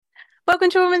Welcome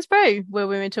to Women's Brew, where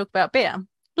women talk about beer.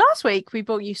 Last week, we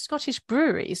brought you Scottish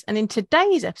breweries, and in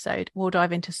today's episode, we'll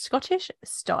dive into Scottish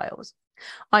styles.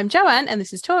 I'm Joanne, and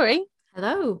this is Tori.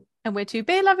 Hello. And we're two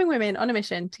beer-loving women on a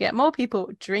mission to get more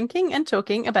people drinking and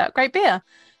talking about great beer.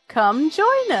 Come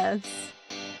join us.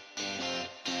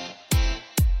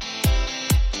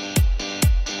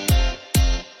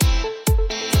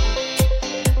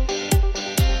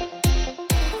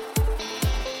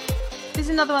 This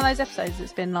is another one of those episodes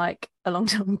that's been like a long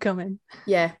time coming.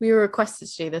 Yeah, we were requested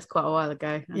to do this quite a while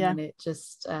ago, and then it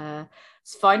just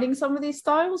finding some of these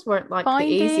styles weren't like the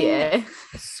easier.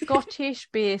 Scottish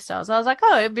beer styles. I was like,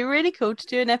 oh, it'd be really cool to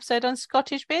do an episode on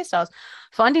Scottish beer styles.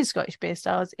 Finding Scottish beer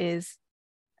styles is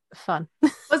fun. I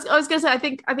was gonna say, I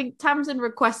think Tamsin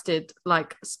requested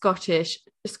like a Scottish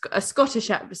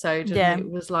episode, and it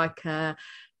was like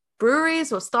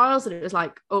breweries or styles, and it was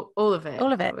like all of it.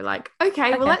 We're like,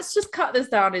 okay, well, let's just cut this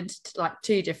down into like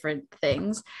two different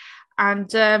things. And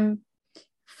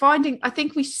I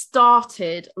think we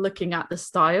started looking at the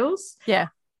styles,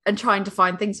 and trying to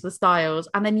find things for the styles,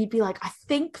 and then you'd be like, I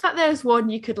think that there's one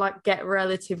you could like get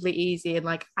relatively easy in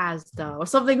like Asda or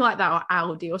something like that, or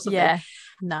Aldi or something.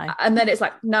 No. And then it's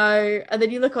like, no. And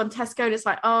then you look on Tesco and it's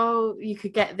like, oh, you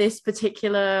could get this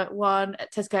particular one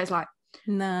at Tesco. It's like,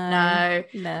 no.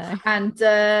 And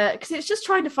because it's just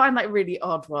trying to find like really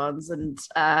odd ones. And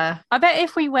I bet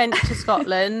if we went to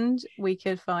Scotland, we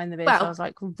could find the beer styles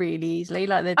like really easily,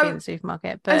 like they'd be in the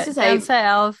supermarket. But down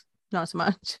south, not so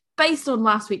much. Based on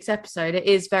last week's episode, it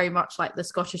is very much like the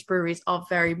Scottish breweries are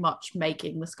very much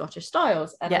making the Scottish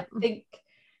styles. And I think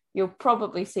you'll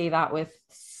probably see that with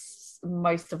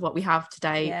most of what we have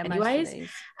today anyways.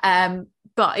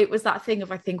 But it was that thing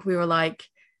of, I think we were like,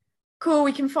 cool,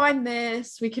 we can find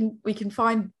this, we can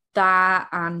find that,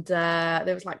 and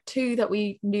there was like two that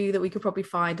we knew that we could probably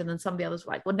find, and then some of the others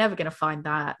were like, we're never going to find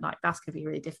that, like that's going to be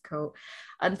really difficult,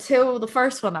 until the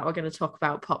first one that we're going to talk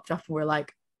about popped up, and we're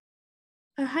like,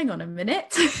 oh, hang on a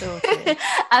minute.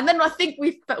 And then I think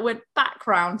we went back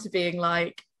round to being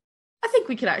like, I think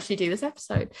we can actually do this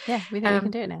episode. We think we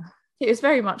can do it now. It was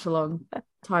very much a long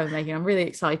time making. I'm really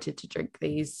excited to drink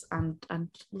these and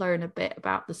learn a bit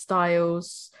about the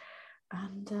styles.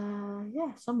 And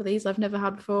some of these I've never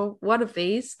had before. One of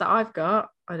these that I've got,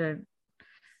 I don't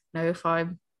know if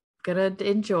I'm gonna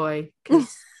enjoy,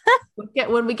 because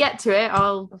when we get to it,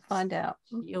 we'll find out.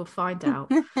 You'll find out.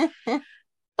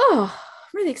 Oh,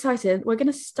 I'm really excited. We're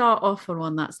gonna start off on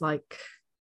one that's like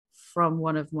from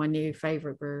one of my new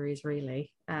favorite breweries,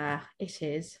 really. It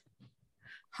is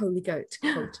Holy Goat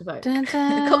Cult of Oak.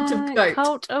 Cult of Goat.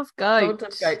 Cult of Goat. Cult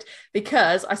of Goat.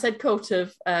 Because I said Cult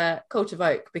of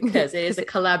Oak because it is a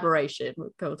collaboration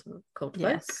with Cult of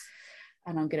Oak.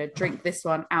 And I'm going to drink this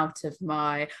one out of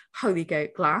my Holy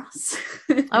Goat glass.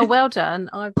 Oh, well done.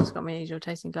 I've just got my usual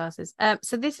tasting glasses.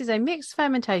 So this is a mixed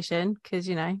fermentation, because,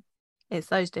 you know, it's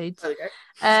those dudes.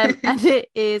 And it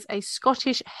is a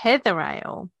Scottish heather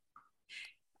ale.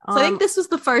 So I think this was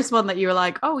the first one that you were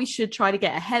like, oh, we should try to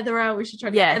get a heather ale. We should try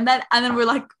to get, and then we're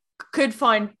like, could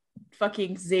find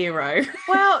fucking zero.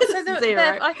 Well, so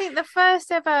I think the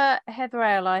first ever heather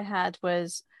ale I had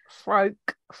was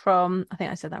Froke from, I think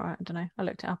I said that right, I don't know, I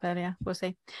looked it up earlier, we'll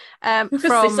see. From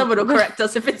someone will correct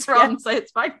us if it's wrong, so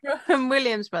it's fine. From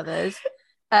Williams Brothers,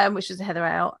 which was a heather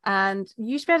ale, and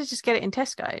you used to be able to just get it in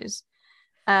Tesco's.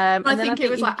 And I think it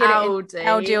was like Aldi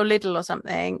or Lidl or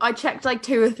something. I checked like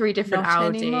 2 or 3 different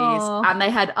Aldis, and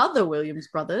they had other Williams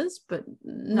Brothers, but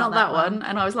not that one.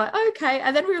 And I was like, okay.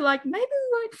 And then we were like, maybe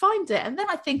we won't find it. And then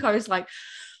I think I was like,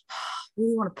 we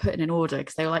really want to put in an order,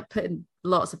 because they were like putting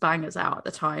lots of bangers out at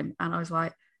the time. And I was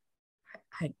like,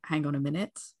 hang on a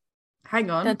minute. Hang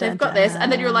on, they've got this.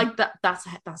 And then you were like, that's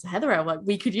a heather ale. Like,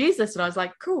 we could use this. And I was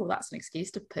like, cool, that's an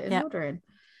excuse to put an order in.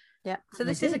 Yeah. So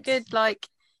this is a good like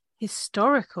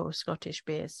historical Scottish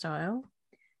beer style.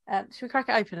 Should we crack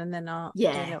it open and then I'll do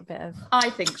a little bit of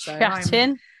I think so.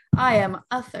 chatting. I am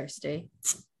thirsty.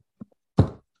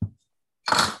 And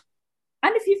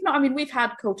if you've not, I mean, we've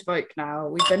had Cult of Oak now.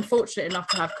 We've been fortunate enough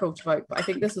to have Cult of Oak, but I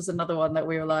think this was another one that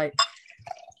we were like,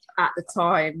 at the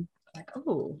time, like,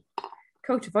 oh,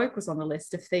 Cult of Oak was on the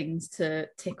list of things to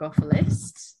tick off a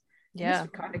list. Yeah. This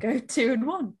would kind of go 2 in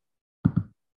 1.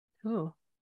 Oh.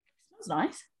 Smells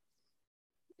nice.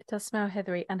 It does smell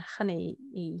heathery and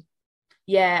honey-y.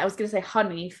 Yeah, I was going to say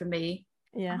honey for me.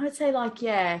 Yeah. I'd say like,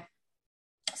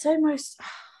 it's almost,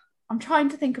 I'm trying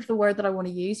to think of the word that I want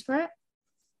to use for it.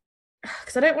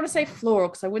 Because I don't want to say floral,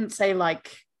 because I wouldn't say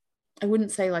like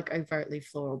overtly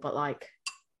floral, but like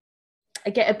I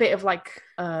get a bit of like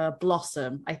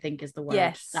blossom, I think is the word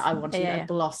that I want to use.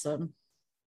 Blossom.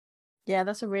 Yeah,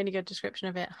 that's a really good description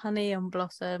of it. Honey and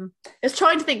blossom. I was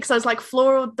trying to think because I was like,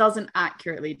 floral doesn't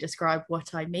accurately describe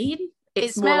what I mean.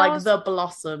 It's more like the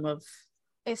blossom of.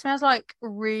 It smells like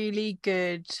really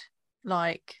good,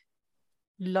 like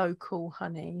local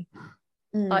honey,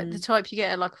 like the type you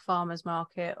get at like a farmer's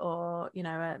market or, you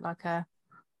know, at like a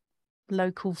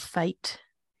local fete.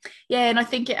 Yeah, and I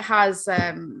think it has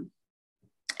that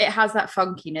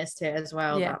funkiness to it as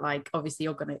well. Yeah. That like obviously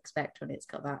you're going to expect when it's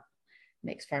got that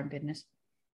mixed foam goodness.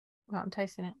 Well, I'm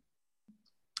tasting it.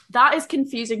 That is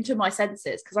confusing to my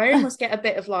senses because I almost get a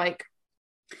bit of like,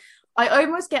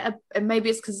 and maybe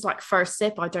it's because it's like first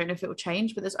sip, I don't know if it will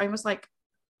change, but there's almost like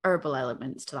herbal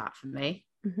elements to that for me,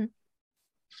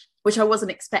 which I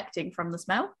wasn't expecting from the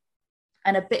smell,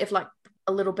 and a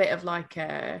little bit of like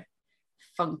a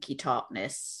funky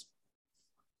tartness.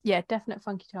 Yeah, definite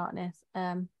funky tartness.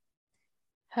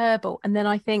 Herbal, and then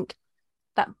I think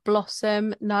that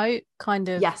blossom note kind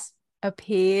of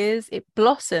appears. It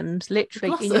blossoms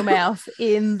literally in your mouth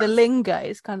in the lingo.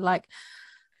 It's kind of like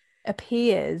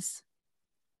appears.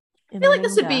 I feel like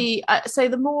this would be so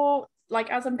the more like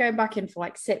as I'm going back in for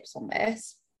like sips on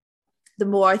this, the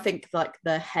more I think like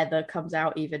the heather comes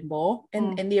out even more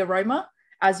in the aroma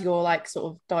as you're like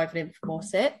sort of diving in for more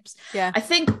sips. Yeah, I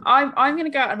think I'm going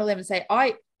to go out on a limb and say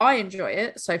I enjoy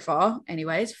it so far.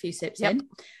 Anyways, a few sips in,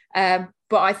 but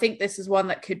I think this is one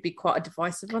that could be quite a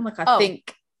divisive one. Like I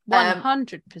think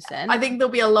 100%. I think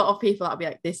there'll be a lot of people that'll be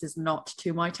like, this is not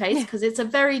to my taste because it's a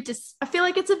very I feel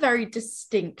like it's a very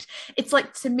distinct. It's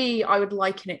like, to me, I would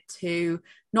liken it to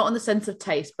not in the sense of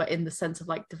taste, but in the sense of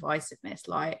like divisiveness.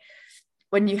 Like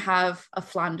when you have a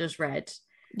Flanders red,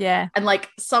 and like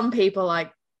some people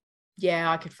like, yeah,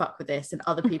 I could fuck with this, and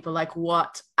other people like,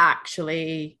 what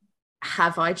actually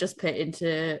have I just put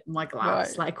into my glass?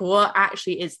 Right. Like, what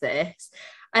actually is this?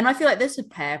 And I feel like this would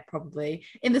pair probably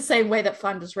in the same way that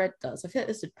Flanders Red does. I feel like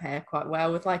this would pair quite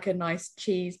well with like a nice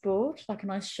cheese board, like a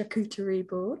nice charcuterie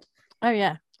board. Oh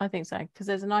yeah, I think so, because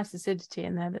there's a nice acidity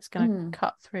in there that's going to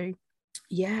cut through.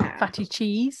 Yeah, fatty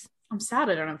cheese. I'm sad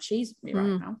I don't have cheese with me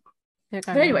right now. But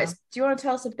anyways, do you want to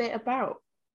tell us a bit about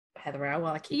Heather Ale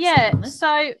while I keep on this?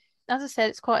 So as I said,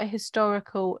 it's quite a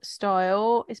historical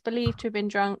style. It's believed to have been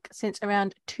drunk since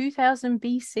around 2000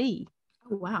 BC.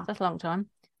 Oh wow, that's a long time.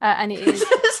 And it is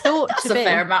thought to be a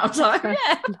fair amount of time.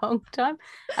 A long time.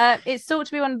 It's thought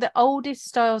to be one of the oldest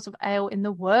styles of ale in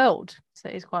the world. So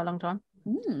it is quite a long time.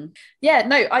 Yeah,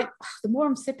 no, the more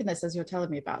I'm sipping this as you're telling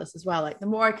me about this as well, like the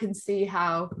more I can see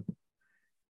how,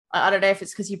 I don't know if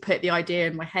it's because you put the idea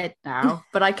in my head now,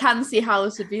 but I can see how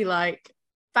this would be like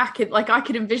back in, like I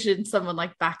could envision someone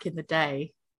like back in the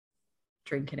day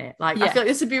drinking it. Like I feel like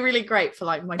this would be really great for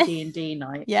like my D&D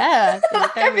night. I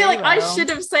feel really like well.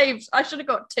 I should have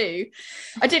got 2.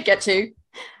 I did get 2,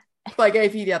 but I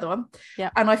gave you the other one.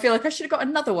 And I feel like I should have got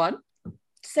another one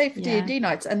to save for D&D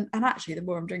nights. And actually the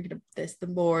more I'm drinking this, the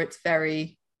more it's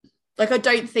very like, I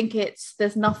don't think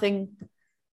there's nothing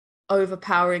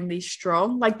overpoweringly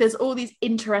strong. Like there's all these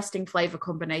interesting flavor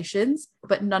combinations,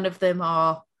 but none of them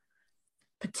are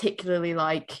particularly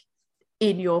like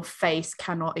in your face,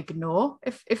 cannot ignore,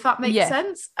 if that makes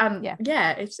sense. And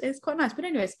it's quite nice. But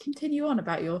anyways, continue on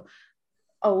about your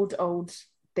old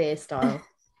beer style.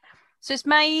 So it's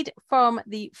made from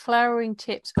the flowering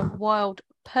tips of wild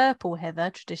purple heather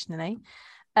traditionally,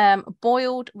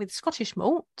 boiled with Scottish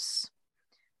malts,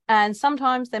 and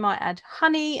sometimes they might add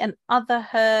honey and other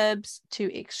herbs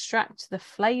to extract the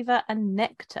flavour and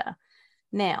nectar.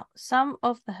 Now, some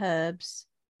of the herbs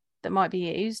that might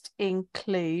be used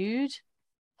include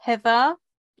heather,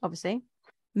 obviously,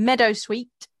 meadowsweet,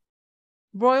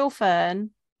 royal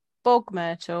fern, bog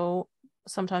myrtle,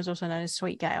 sometimes also known as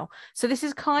sweet gale. So this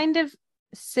is kind of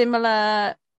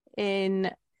similar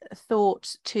in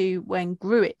thought to when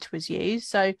gruit was used.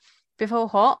 So before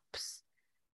hops,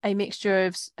 a mixture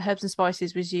of herbs and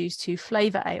spices was used to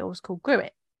flavour ales called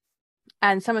gruit.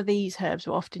 And some of these herbs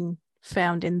were often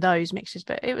found in those mixtures,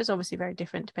 but it was obviously very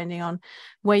different depending on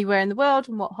where you were in the world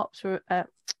and what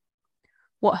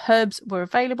herbs were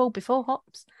available before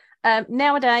hops.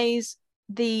 Nowadays,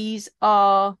 these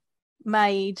are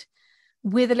made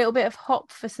with a little bit of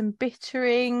hop for some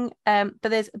bittering. But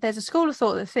there's a school of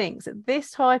thought that thinks that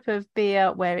this type of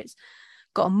beer, where it's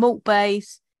got a malt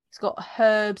base, it's got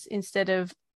herbs instead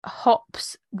of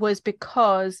hops, was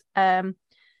because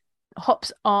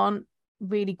hops aren't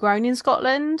really grown in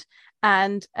Scotland.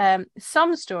 And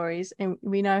some stories, and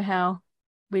we know how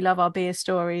we love our beer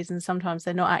stories, and sometimes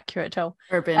they're not accurate at all.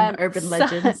 Urban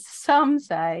legends. Some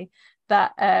say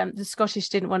that the Scottish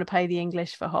didn't want to pay the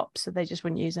English for hops, so they just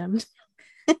wouldn't use them.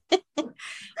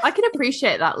 I can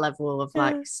appreciate that level of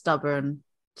like stubborn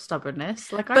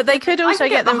stubbornness. Like, but they could also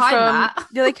get them from that.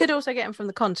 they could also get them from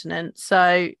the continent.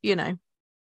 So, you know.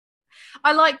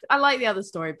 I like the other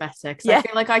story better because I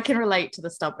feel like I can relate to the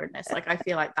stubbornness. Like, I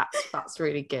feel like that's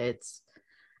really good.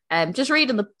 Just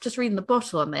reading the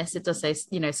bottle on this, it does say,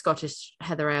 you know, Scottish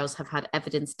heather ales have had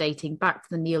evidence dating back to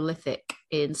the Neolithic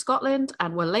in Scotland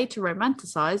and were later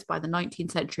romanticised by the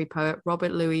 19th century poet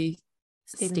Robert Louis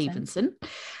Stevenson.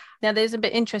 Now, there's a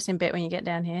bit interesting bit when you get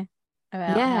down here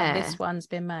about how this one's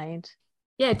been made.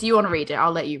 Yeah, do you want to read it?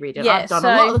 I'll let you read it. I've done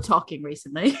a lot of the talking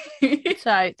recently.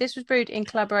 So this was brewed in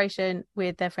collaboration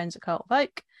with their friends at Carlton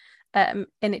Oak. And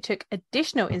it took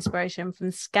additional inspiration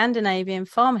from Scandinavian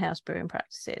farmhouse brewing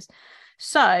practices.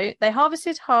 So they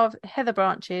harvested heather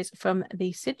branches from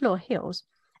the Sidlaw Hills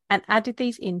and added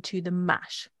these into the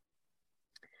mash.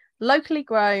 Locally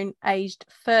grown, aged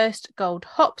first gold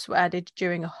hops were added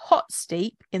during a hot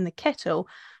steep in the kettle,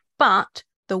 but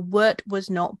the wort was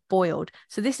not boiled.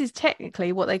 So this is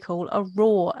technically what they call a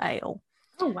raw ale.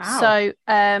 Oh, wow.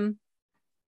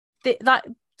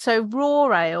 So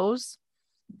raw ales,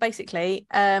 basically,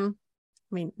 I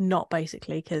mean, not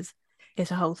basically, because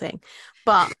it's a whole thing,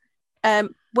 but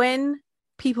when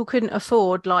people couldn't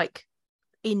afford like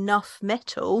enough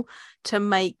metal to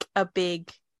make a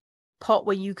big pot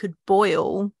where you could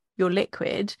boil your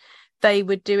liquid, they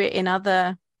would do it in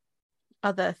other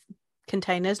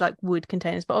containers, like wood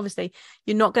containers, but obviously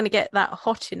you're not going to get that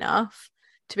hot enough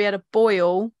to be able to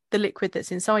boil the liquid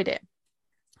that's inside it.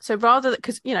 So rather,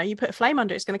 because you know, you put a flame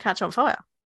under it, it's going to catch on fire.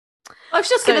 I was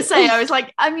just going to say, I was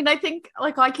like, I mean, I think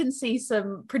like I can see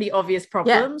some pretty obvious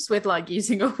problems with like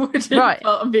using a wooden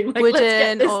pot and being like, wooden, let's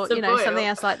get this or to you know, boil. something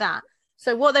else like that.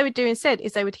 So what they would do instead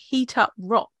is they would heat up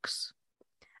rocks,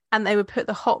 and they would put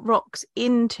the hot rocks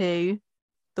into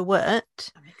the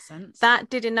wort. That makes sense. That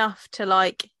did enough to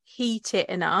like heat it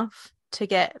enough to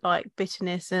get like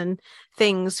bitterness and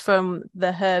things from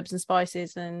the herbs and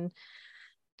spices and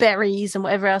berries and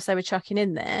whatever else they were chucking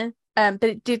in there, but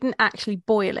it didn't actually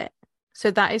boil it.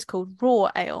 So that is called raw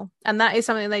ale, and that is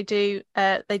something they did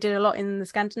a lot in the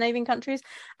Scandinavian countries,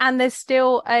 and there's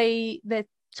still the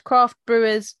craft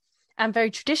brewers and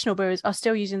very traditional brewers are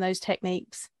still using those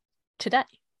techniques today.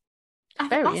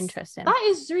 Very interesting. That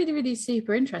is really, really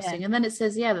super interesting. And then it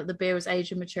says that the beer was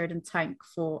aged and matured in tank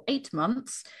for 8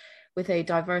 months with a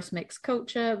diverse mixed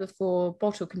culture before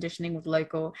bottle conditioning with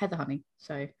local heather honey.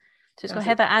 So it's got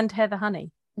heather and heather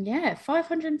honey.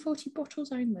 540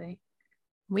 bottles only.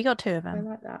 We got 2 of them. I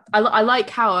like that. I like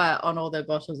how on all their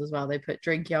bottles as well they put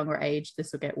drink young or aged.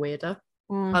 This will get weirder.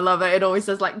 I love it. It always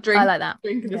says like drink. I like that.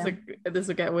 Drink. This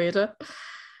will get weirder.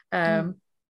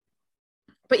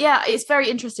 But yeah, it's very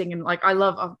interesting, and like I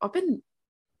went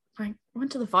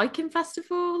to the Viking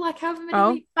Festival like however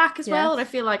many weeks back as well, and I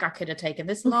feel like I could have taken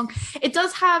this along. It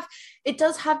does have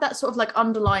that sort of like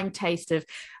underlying taste of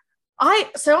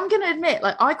so I'm gonna admit,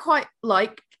 like I quite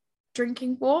like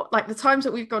drinking wort. Like the times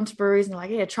that we've gone to breweries and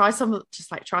like try some of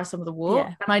the wort,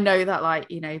 and I know that like,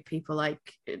 you know, people like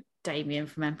Damien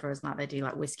from Emperors and that they do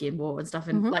like whiskey and wort and stuff,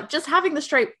 and like just having the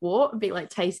straight wort and be like,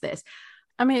 taste this.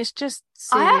 I mean, it's just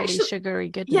sugary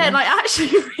goodness. Yeah, and I actually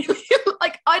really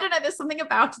like, I don't know, there's something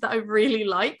about it that I really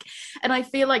like. And I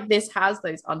feel like this has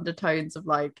those undertones of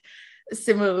like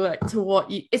similar like, to what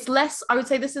it's less, I would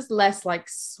say this is less like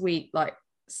sweet, like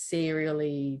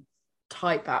cereally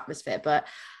type atmosphere, but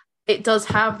it does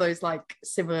have those like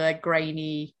similar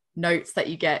grainy notes that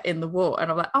you get in the wort.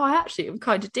 And I'm like, I'm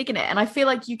kind of digging it. And I feel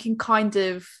like you can kind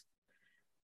of,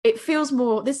 it feels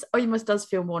more, this almost does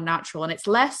feel more natural, and it's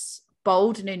less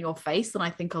bold and in your face than I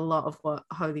think a lot of what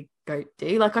Holy Goat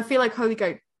do. Like I feel like Holy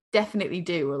Goat definitely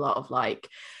do a lot of like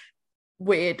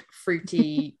weird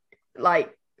fruity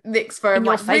like mix for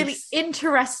like really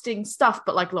interesting stuff,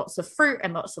 but like lots of fruit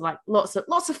and lots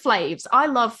of flavors. I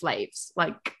love flavors.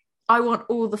 Like I want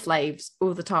all the flavors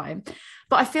all the time,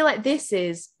 but I feel like this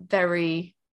is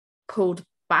very pulled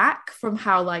back from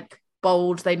how like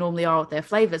bold they normally are with their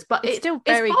flavors, but it's still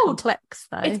very complex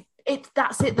though.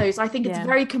 That's it though. So I think it's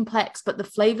very complex, but the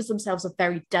flavors themselves are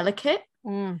very delicate.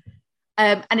 And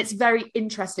it's very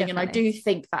interesting. Definitely. And I do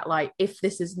think that like if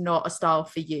this is not a style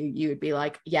for you, you would be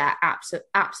like,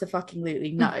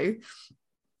 absolutely no.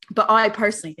 But I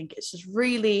personally think it's just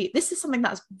really, this is something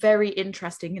that's very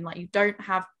interesting, and like you don't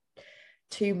have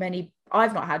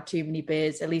I've not had too many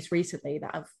beers, at least recently,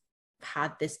 that have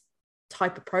had this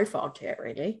type of profile to it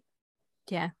really.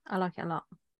 Yeah, I like it a lot.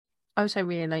 I also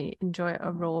really enjoy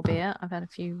a raw beer. I've had a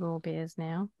few raw beers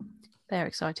now. They're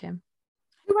exciting.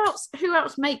 Who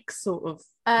else makes sort of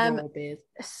raw beers?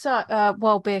 So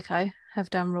Wild Beer Co have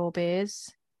done raw beers,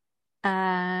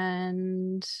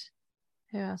 and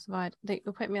Who else have I?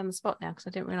 You'll put me on the spot now because I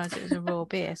didn't realise it was a raw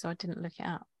beer, so I didn't look it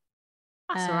up.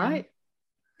 That's all right.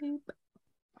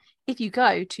 If you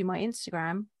go to my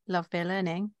Instagram, Love Beer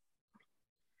Learning,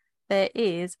 there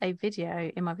is a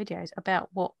video in my videos about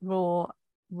what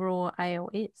raw ale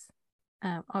is.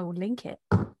 I will link it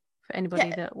for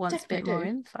anybody that wants a bit more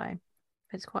info.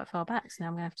 It's quite far back, so now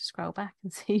I'm going to have to scroll back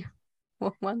and see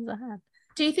what ones I had.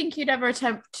 Do you think you'd ever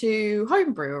attempt to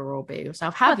homebrew a raw beer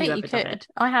yourself? I think you could.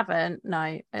 I haven't. No,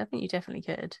 I think you definitely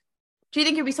could. Do you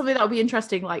think it'd be something that would be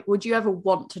interesting? Like, would you ever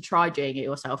want to try doing it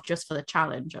yourself just for the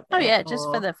challenge of it? Oh yeah, just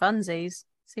for the funsies.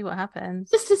 See what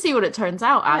happens. Just to see what it turns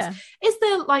out as. Yeah. Is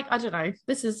there, like, I don't know,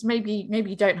 this is maybe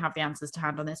you don't have the answers to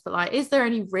hand on this, but like, is there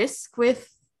any risk with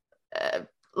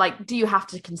like, do you have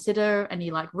to consider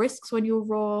any like risks when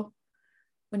you're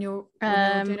when you're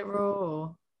doing it raw?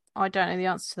 Or? I don't know the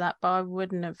answer to that, but I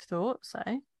wouldn't have thought so.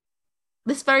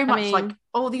 This very much like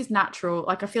all these natural,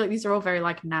 like I feel like these are all very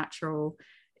like natural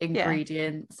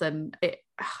ingredients, and it,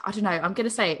 I don't know, I'm gonna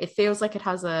say it feels like it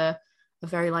has a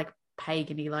very like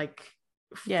pagan-y like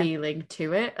feeling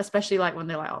to it, especially like when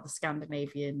they're like, oh, the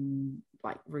Scandinavian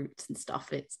like roots and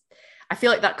stuff. I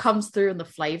feel like that comes through in the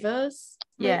flavors,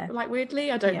 like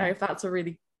weirdly. I don't know if that's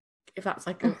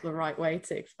like the right way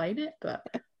to explain it, but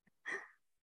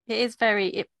it is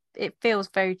very it feels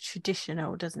very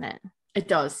traditional, doesn't it? It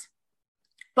does,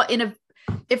 but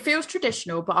it feels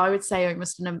traditional, but I would say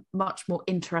almost in a much more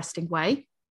interesting way.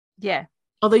 Yeah.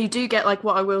 Although you do get, like,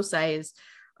 what I will say is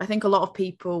I think a lot of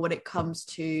people, when it comes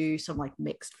to some like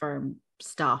mixed firm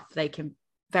stuff, they can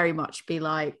very much be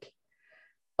like,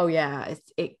 oh yeah,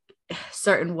 it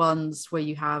certain ones where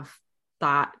you have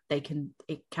that, it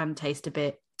can taste a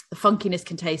bit, the funkiness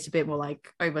can taste a bit more like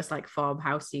almost like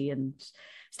farmhousey and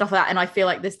stuff like that. And I feel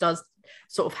like this does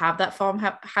sort of have that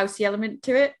farmhousey element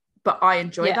to it, but I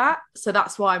enjoy that. So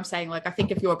that's why I'm saying, like, I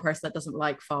think if you're a person that doesn't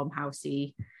like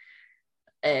farmhousey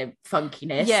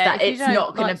funkiness, that it's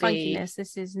not going to be funkiness,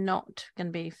 this is not going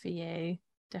to be for you,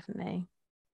 definitely.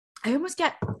 I almost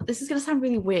get, this is going to sound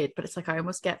really weird, but it's like I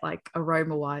almost get like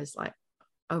aroma wise like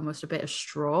almost a bit of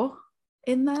straw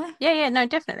in there. Yeah, no,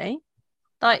 definitely.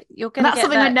 Like you're gonna that's get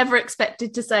something I never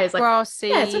expected to say. It's like grassy,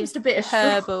 it's just a bit of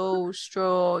herbal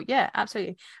straw. Yeah,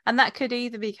 absolutely. And that could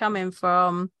either be coming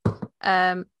from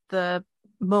the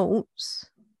malts,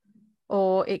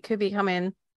 or it could be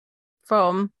coming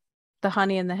from the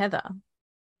honey and the heather.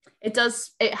 It has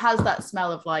that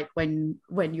smell of like when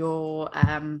you're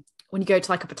when you go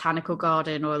to like a botanical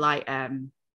garden or like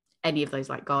any of those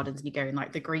like gardens, and you go in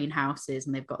like the greenhouses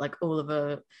and they've got like all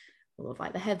of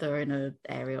like the heather in an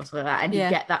area or something like that, and you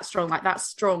get that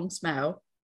strong smell.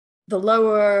 The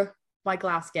lower my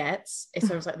glass gets, it's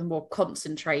sort of like the more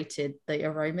concentrated the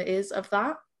aroma is of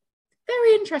that.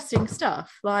 Very interesting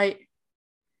stuff. Like,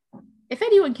 if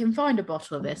anyone can find a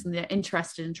bottle of this and they're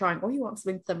interested in trying, or you want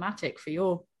something thematic for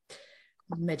your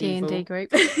medieval D&D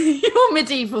group, your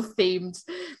medieval themed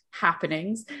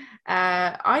happenings,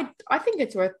 I think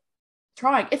it's worth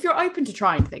trying if you're open to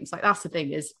trying things. Like, that's the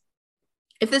thing, is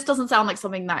if this doesn't sound like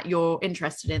something that you're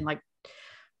interested in, like,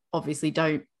 obviously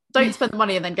don't spend the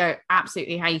money and then go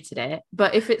absolutely hated it.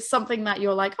 But if it's something that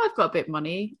you're like, I've got a bit of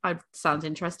money, sounds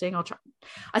interesting, I'll try.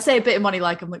 I say a bit of money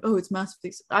like I'm like, oh, it's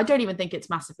massively, I don't even think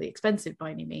it's massively expensive by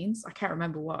any means. I can't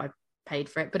remember what I paid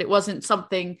for it, but it wasn't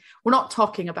something, we're not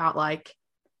talking about like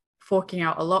forking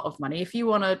out a lot of money. If you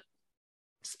want to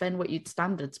spend what you'd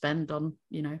standard spend on,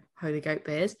 you know, Holy Goat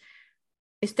beers,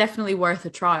 it's definitely worth a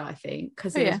try, I think,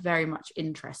 because it is very much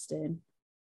interesting.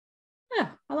 Yeah,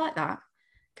 I like that.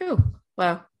 Cool.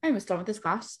 Well, I'm almost done with this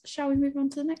class. Shall we move on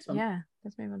to the next one? Yeah,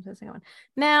 let's move on to the second one.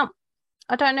 Now,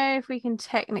 I don't know if we can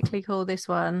technically call this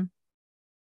one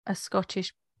a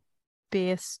Scottish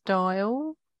beer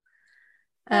style.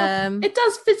 It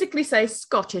does physically say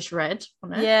Scottish red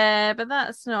on it. Yeah, but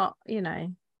that's not, you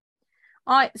know.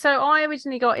 I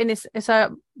originally got Innis,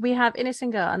 so we have Innis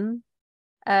and Gunn,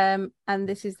 and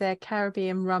this is their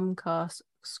Caribbean rum cask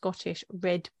Scottish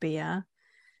red beer.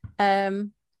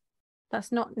 That's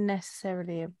not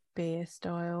necessarily a beer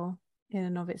style in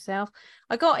and of itself.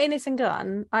 I got Innis and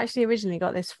Gunn. I actually originally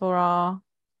got this for our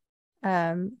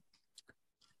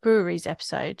breweries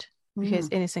episode, because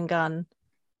Innis and Gunn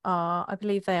are, I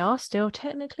believe they are still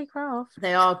technically craft.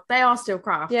 They are still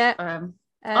craft. Yeah.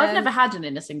 I've never had an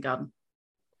Innis and Gunn.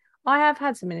 I have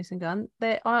had some Innis and Gunn.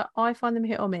 I find them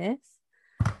hit or miss.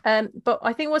 But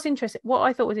I think what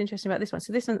I thought was interesting about this one,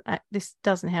 so this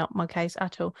doesn't help my case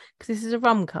at all, because this is a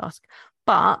rum cask,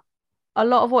 but a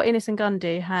lot of what Innis and Gunn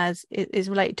do is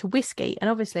related to whiskey, and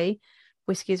obviously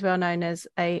whiskey is well known as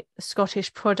a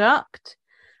Scottish product,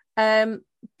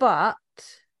 but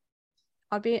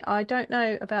I don't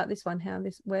know about this one, how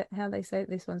they say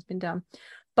this one's been done,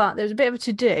 but there's a bit of a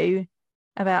to-do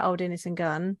about Old Innocent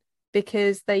Gun,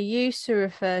 because they used to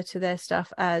refer to their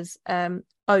stuff as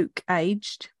oak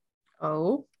aged.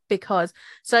 Oh, because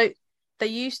so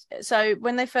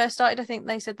when they first started, I think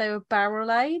they said they were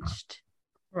barrel aged.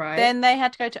 Right. Then they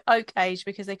had to go to oak aged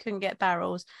because they couldn't get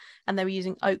barrels, and they were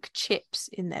using oak chips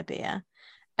in their beer.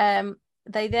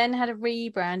 They then had a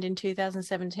rebrand in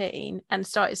 2017 and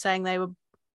started saying they were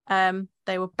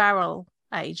barrel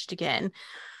aged again.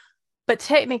 But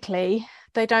technically,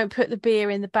 they don't put the beer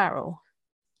in the barrel.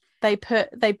 They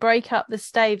break up the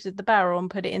staves of the barrel and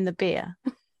put it in the beer.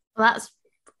 That's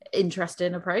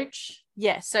interesting approach.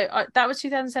 Yeah, so that was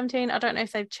 2017. I don't know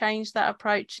if they've changed that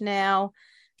approach now,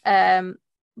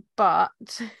 but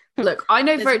look, I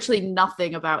know virtually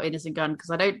nothing about Innocent Gun because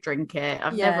I don't drink it.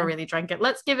 I've never really drank it.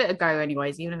 Let's give it a go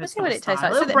anyways, even if it's not what it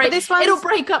tastes like. It'll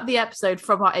break up the episode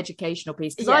from our educational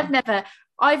piece, because I've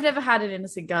never had an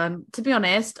Innocent Gun. To be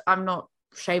honest, I'm not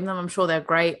shame them. I'm sure they're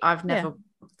great. I've never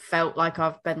felt like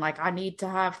I've been like, I need to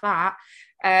have that.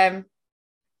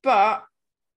 But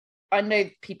I know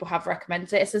people have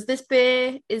recommended it. It says this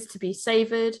beer is to be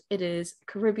savoured. It is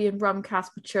Caribbean rum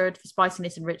cask matured for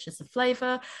spiciness and richness of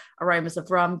flavour, aromas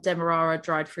of rum, demerara,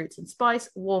 dried fruits and spice,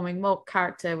 warming malt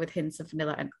character with hints of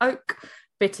vanilla and oak.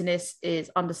 Bitterness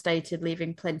is understated,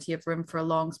 leaving plenty of room for a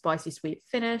long, spicy, sweet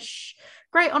finish.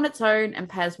 Great on its own and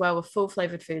pairs well with full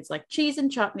flavoured foods like cheese and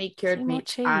chutney, cured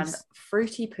meat, and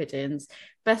fruity puddings.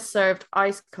 Best served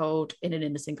ice cold in an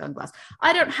Innocent Gun glass.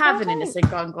 I don't have an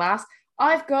Innocent Gun glass.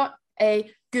 I've got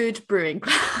a good brewing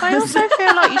glass. I also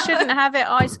feel like you shouldn't have it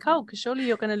ice cold, because surely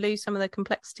you're going to lose some of the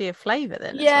complexity of flavour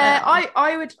then. Yeah, well.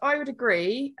 I would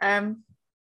agree.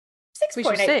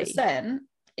 6.8%.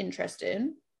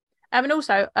 Interesting. And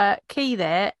also, key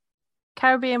there,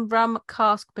 Caribbean rum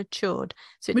cask matured.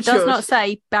 So it does not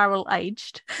say barrel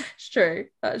aged. It's true.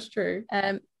 That's true.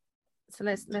 So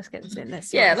let's get this in.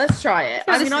 Let's try it.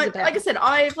 I mean, like I said,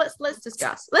 let's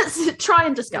discuss. Let's try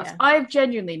and discuss. Yeah. I've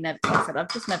genuinely never, like I said,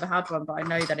 I've just never had one, but I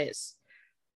know that it's.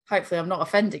 Hopefully, I'm not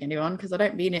offending anyone, because I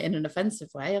don't mean it in an offensive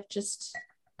way. And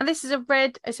this is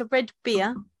it's a red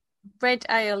beer. Red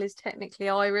ale is technically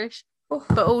Irish,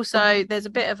 but also there's a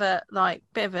bit of a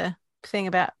thing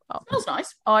about smells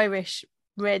nice Irish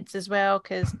reds as well,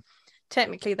 because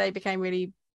technically they became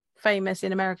really famous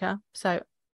in America. So.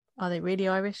 Are they really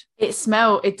Irish? It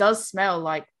does smell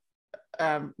like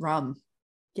rum.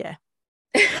 Yeah.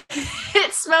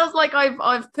 It smells like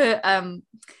I've put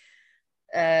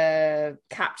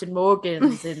Captain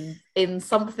Morgan's in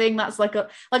something that's like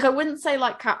I wouldn't say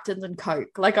like Captain's and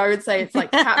Coke. Like I would say it's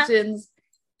like Captain's.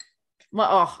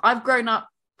 I've grown up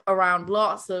around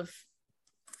lots of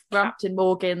Captain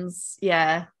Morgan's,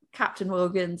 Captain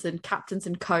Morgan's and Captain's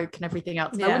and Coke and everything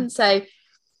else. And I wouldn't say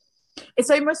it's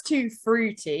almost too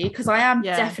fruity, because I am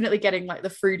definitely getting like the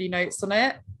fruity notes on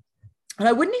it. And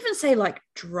I wouldn't even say like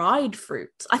dried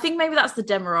fruits. I think maybe that's the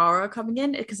Demerara coming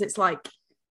in, because it's like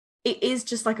it is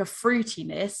just like a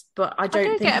fruitiness, but I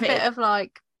do think get a bit of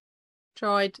like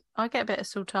dried. I get a bit of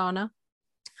sultana.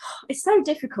 It's so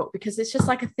difficult because it's just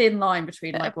like a thin line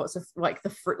between like what's like the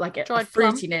fruit, like a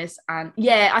fruitiness, and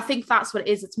I think that's what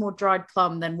it is. It's more dried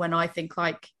plum than when I think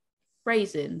like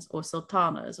raisins or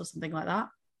sultanas or something like that.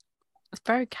 It's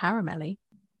very caramelly.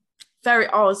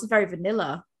 This is very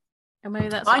vanilla. And maybe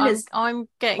that's I'm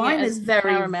getting mine it is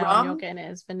very caramel, rum. and you're getting it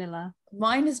as vanilla.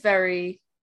 Mine is very.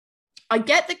 I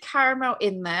get the caramel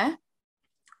in there,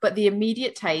 but the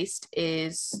immediate taste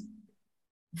is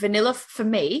vanilla. For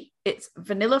me, it's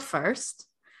vanilla first,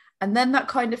 and then that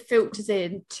kind of filters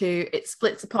into it,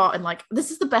 splits apart, and like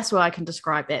this is the best way I can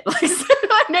describe it. Like, so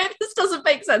I know this doesn't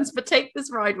make sense, but take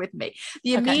this ride with me.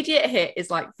 The immediate hit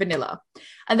is like vanilla,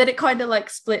 and then it kind of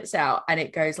like splits out, and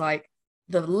it goes like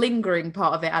the lingering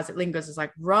part of it as it lingers is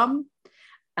like rum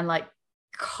and like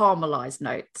caramelized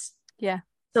notes. Yeah.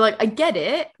 So like I get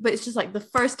it, but it's just like the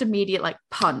first immediate like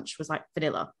punch was like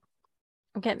vanilla.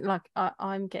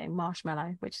 I'm getting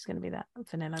marshmallow, which is going to be that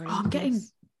vanilla.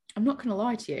 I'm not going to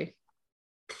lie to you.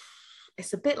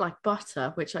 It's a bit like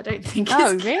butter, which I don't think.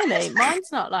 Oh, really?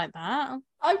 Mine's not like that.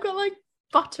 I've got like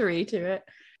buttery to it.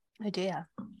 Oh dear.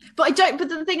 But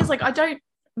the thing is, like, I don't.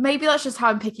 Maybe that's just how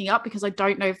I'm picking up, because I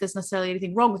don't know if there's necessarily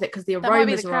anything wrong with it, because the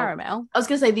aromas are caramel. I was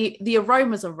going to say the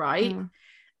aromas are right.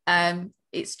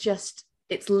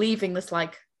 It's leaving this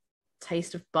like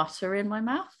taste of butter in my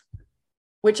mouth,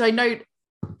 which I know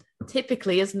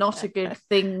typically is not a good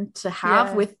thing to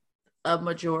have with a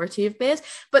majority of beers,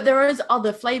 but there is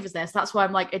other flavors there, so that's why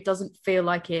I'm like, it doesn't feel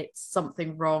like it's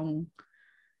something wrong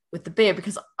with the beer,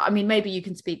 because I mean, maybe you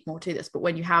can speak more to this, but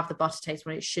when you have the butter taste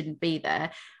when it shouldn't be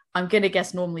there, I'm gonna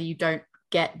guess normally you don't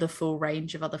get the full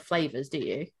range of other flavors, do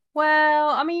you? Well,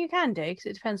 I mean, you can do because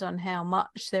it depends on how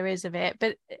much there is of it,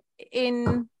 but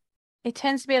it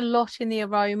tends to be a lot in the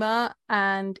aroma,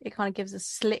 and it kind of gives a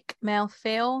slick mouth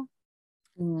feel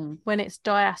when it's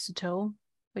diacetyl,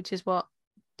 which is what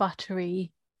butteriness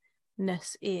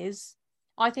is.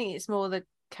 I think it's more the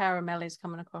caramel is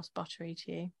coming across buttery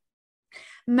to you.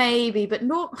 Maybe, but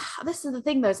this is the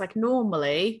thing though, it's like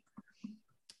normally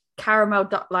caramel,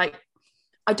 like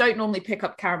I don't normally pick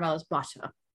up caramel as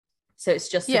butter, so it's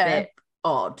just a bit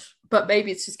odd, but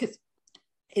maybe it's just because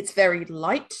it's very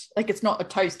light, like it's not a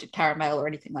toasted caramel or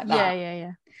anything like that.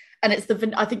 Yeah. And it's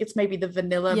I think it's maybe the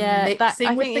vanilla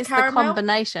mixing with the caramel. The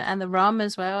combination, and the rum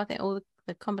as well. I think all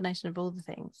the combination of all the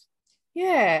things.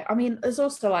 Yeah, I mean, there's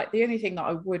also like the only thing that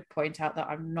I would point out that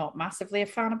I'm not massively a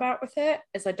fan about with it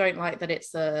is I don't like that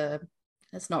it's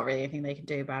not really anything they can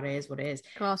do about it. Is what it is.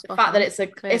 Glass the bottle. Fact that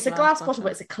it's a glass bottle,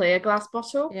 but it's a clear glass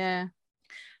bottle. Yeah,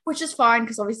 which is fine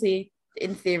because obviously,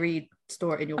 in theory,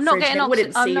 store it in your fridge. And it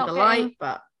wouldn't see the light,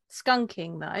 but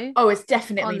skunking though. Oh, it's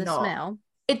definitely on the not. Smell.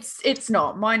 It's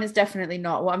not. Mine is definitely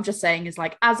not. What I'm just saying is,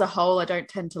 like, as a whole, I don't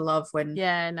tend to love when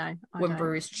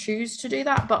breweries choose to do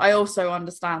that. But I also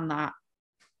understand that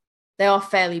they are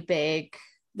fairly big.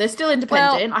 They're still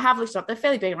independent. I have looked up. They're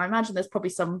fairly big, and I imagine there's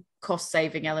probably some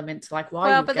cost-saving element to like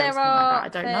why you go something like that. I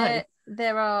don't know.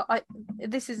 There are.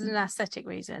 This is an aesthetic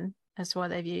reason as to why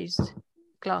they've used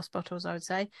glass bottles, I would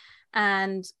say,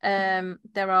 and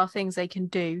there are things they can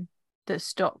do that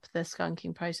stop the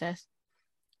skunking process.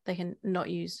 They can not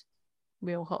use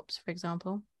real hops, for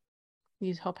example.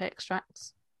 Use hop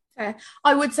extracts.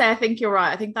 I would say I think you're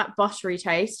right. I think that buttery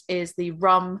taste is the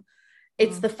rum.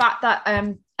 It's the fact that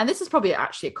and this is probably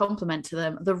actually a compliment to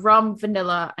them. The rum,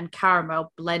 vanilla, and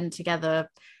caramel blend together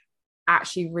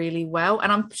actually really well.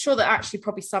 And I'm sure that actually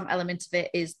probably some element of it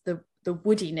is the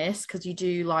woodiness, because you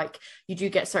do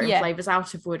get certain flavors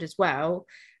out of wood as well.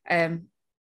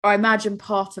 I imagine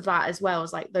part of that as well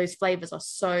is like those flavors are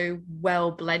so well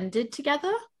blended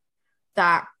together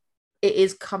that it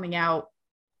is coming out.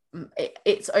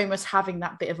 It's almost having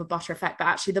that bit of a butter effect, but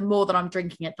actually the more that I'm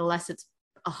drinking it, the less it's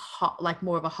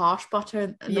more of a harsh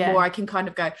butter, and the more I can kind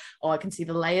of go, I can see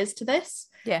the layers to this.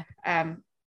 Overall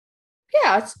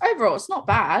it's not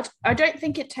bad. I don't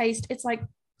think it tastes. It's like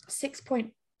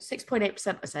 6.8%.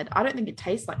 I said I don't think it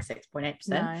tastes like 6.8%.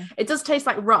 No. It does taste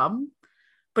like rum,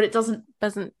 but it doesn't.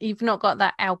 You've not got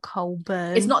that alcohol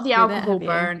burn. It's not the alcohol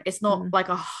burn. It's not like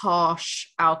a harsh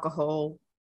alcohol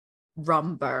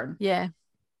rum burn. Yeah,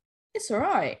 it's all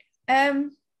right.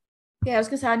 I was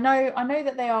gonna say I know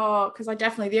that they are, because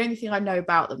the only thing I know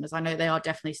about them is I know they are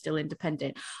definitely still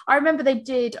independent. I remember they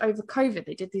did over COVID.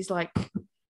 They did these like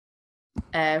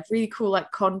really cool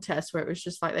like contests where it was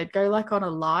just like they'd go like on a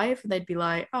live and they'd be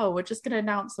like, oh, we're just gonna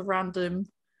announce a random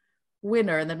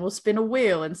winner and then we'll spin a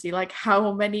wheel and see like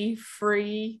how many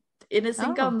free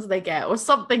innocent guns they get or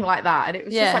something like that. And it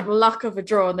was just like luck of a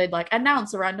draw, and they'd like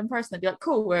announce a random person. They'd be like,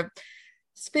 cool, we're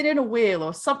spinning a wheel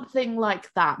or something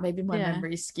like that. Maybe my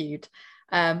memory's skewed.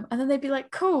 And then they'd be like,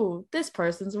 cool, this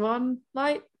person's won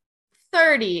like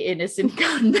 30 innocent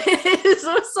gun beers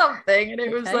or something. And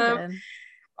it was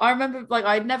I remember like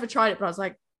I'd never tried it, but I was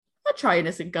like, I'd try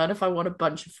innocent gun if I want a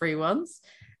bunch of free ones.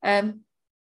 And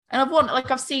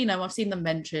I've seen them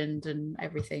mentioned and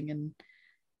everything, and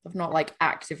I've not like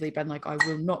actively been like I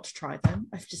will not try them.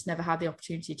 I've just never had the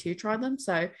opportunity to try them.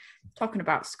 So talking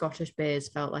about Scottish beers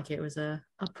felt like it was a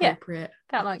appropriate.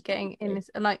 Felt like getting in this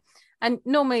and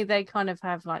normally they kind of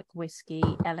have like whiskey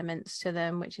elements to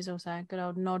them, which is also a good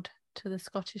old nod to the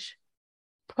Scottish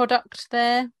product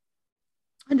there.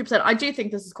 100%. I do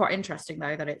think this is quite interesting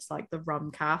though, that it's like the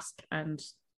rum cask and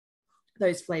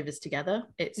those flavors together.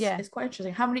 It's quite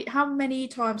interesting. How many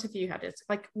times have you had it?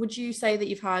 Like, would you say that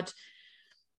you've had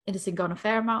Innocent Gun a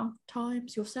fair amount of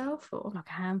times yourself, or like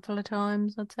a handful of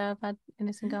times? I'd say I've had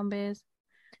Innocent Gun beers.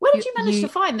 Where did you manage to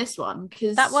find this one?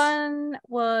 Because that one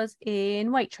was in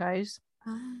Waitrose.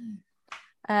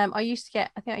 I used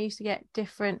to get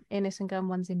different Innocent Gun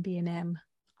ones in B&M.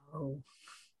 I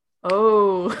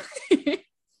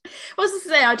was to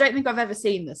say, I don't think I've ever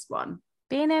seen this one.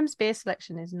 B&M's beer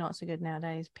selection is not so good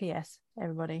nowadays. P.S.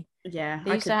 Everybody. Yeah.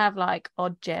 They used to have like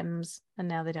odd gems, and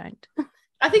now they don't.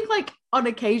 I think like on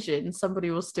occasion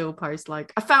somebody will still post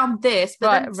like, I found this,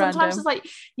 but then sometimes random. It's like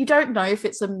you don't know if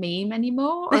it's a meme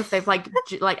anymore or if they've like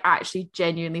like actually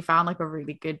genuinely found like a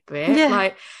really good beer.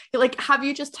 Like have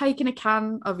you just taken a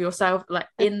can of yourself like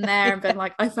in there and been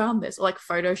like, I found this, or like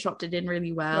photoshopped it in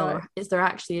really well, or is there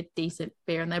actually a decent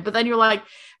beer in there? But then you're like,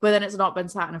 well, then it's not been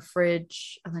sat in a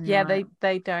fridge, and then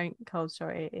they don't cold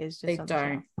store it. Is just they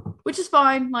don't, which is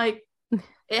fine. Like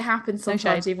It happens No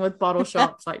sometimes, shade. even with bottle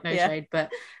shops, like no Yeah. shade.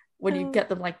 But when you get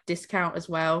them like discount as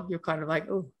well, you're kind of like,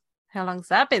 oh, How long's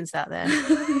that been sat there?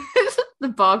 the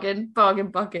bargain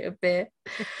bucket of beer.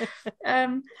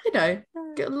 You know,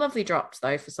 lovely drops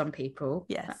though for some people.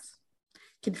 Yes.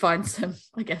 Can find some,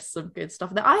 I guess, some good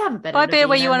stuff there. I haven't been Buy in a beer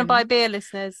where you want to B&M buy beer,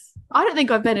 listeners. I don't think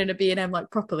I've been in a B&M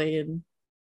like properly in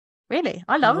Really?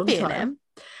 I love a long B&M. time.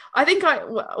 I think I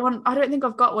don't think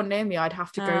I've got one near me. I'd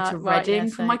have to go to Reading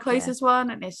for my closest one,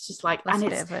 and it's just like, That's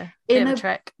and a it's bit of a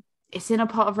trek. It's in a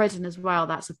part of Reading as well.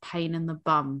 That's a pain in the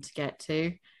bum to get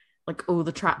to. Like all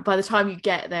the by the time you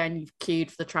get there and you've queued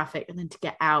for the traffic, and then to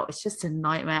get out, it's just a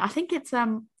nightmare. I think it's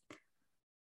oh,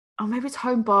 maybe it's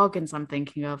Home Bargains I'm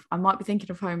thinking of. I might be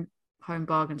thinking of Home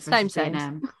Bargains versus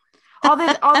B&M. Are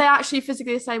they actually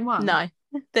physically the same one? No,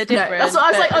 they're different. No, that's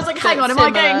what I was like, hang on, similar.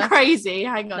 am I going crazy?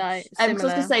 Hang on. No, So I was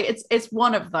gonna say it's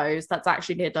one of those that's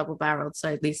actually near double barreled.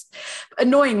 So at least,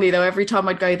 annoyingly though, every time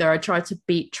I'd go there, I'd try to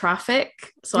beat traffic.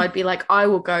 So I'd be like, I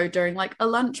will go during like a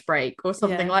lunch break or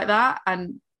something like that,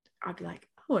 and I'd be like,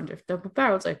 I wonder if double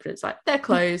barrel's open. It's like they're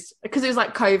closed because it was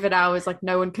like COVID hours, like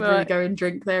no one could really go and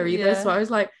drink there either. So I was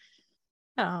like,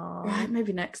 oh, right,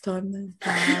 maybe next time then.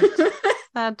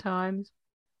 Bad times.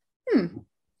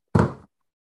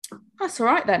 That's all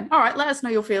right then. All right, let us know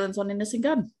your feelings on Innis and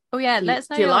Gunn. Oh yeah, let us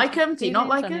know. Do you like them? Do you not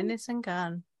like them? Innis and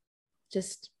Gunn.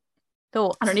 Just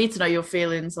thoughts. I don't need to know your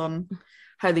feelings on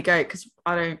Holy Goat because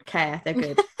I don't care. They're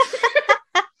good.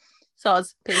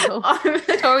 Soz people.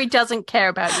 Tori doesn't care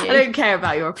about you. I don't care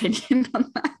about your opinion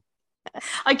on that.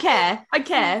 I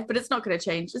care, but it's not going to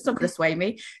change. It's not going to sway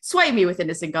me. Sway me with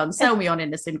Innis and Gunn. Sell me on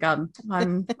Innis and Gunn.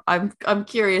 I'm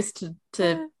curious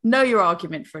to know your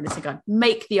argument for Innis and Gunn.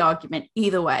 Make the argument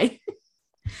either way.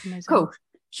 Amazing. Cool.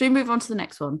 Should we move on to the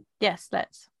next one? Yes,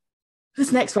 let's.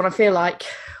 This next one, I feel like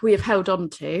we have held on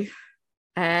to.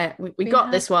 We got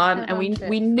this one, and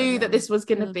we knew that this was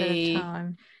going to be.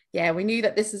 Yeah, we knew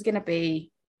that this was going to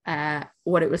be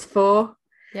what it was for.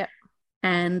 Yeah.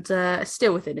 And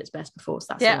still within its best before.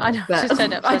 So that's I know. But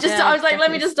I was like,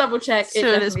 let me just double check.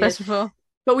 Still in its best before.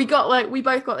 But we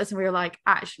both got this, and we were like,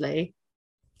 actually,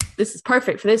 this is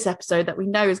perfect for this episode that we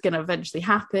know is going to eventually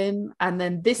happen. And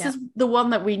then this is the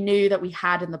one that we knew that we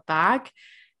had in the bag,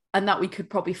 and that we could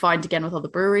probably find again with other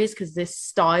breweries, because this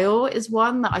style is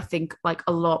one that I think like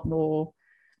a lot more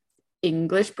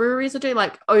English breweries are doing,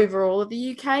 like overall of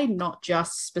the UK, not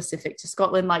just specific to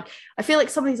Scotland. Like I feel like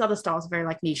some of these other styles are very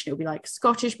like niche, and it'll be like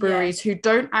Scottish breweries who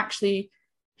don't actually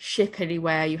ship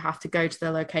anywhere. You have to go to their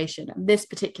location, and this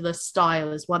particular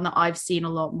style is one that I've seen a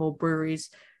lot more breweries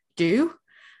do.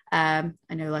 I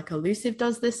know like Elusive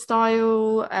does this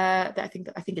style. I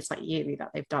think it's like yearly that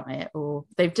they've done it, or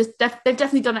they've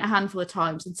definitely done it a handful of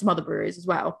times in some other breweries as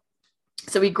well.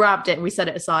 So we grabbed it and we set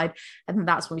it aside, and then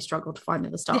that's when we struggled to find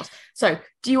the styles. So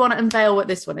do you want to unveil what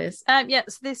this one is?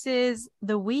 Yes, this is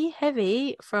the Wee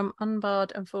Heavy from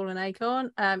Unbarred and Fallen Acorn.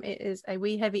 It is a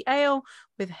Wee Heavy ale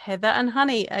with heather and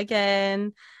honey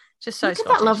again. Just so look at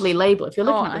that lovely label. If you're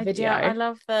looking at the video, I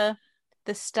love the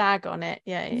stag on it.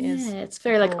 Yeah, it is. Yeah, it's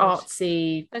very like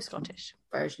artsy, so Scottish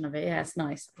version of it. Yeah, it's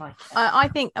nice. I like it. I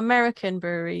think American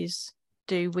breweries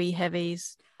do Wee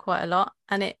Heavies quite a lot,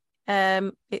 and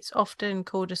it's often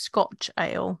called a Scotch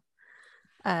ale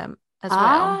as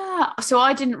well. So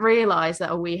I didn't realise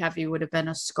that a Wee Heavy would have been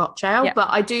a Scotch ale, but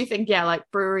I do think like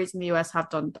breweries in the US I've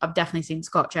definitely seen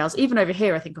Scotch ales. Even over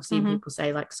here I think I've seen people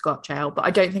say like Scotch ale, but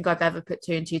I don't think I've ever put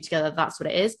two and two together. That's what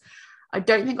it is. I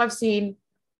don't think I've seen,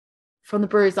 from the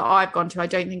breweries that I've gone to, I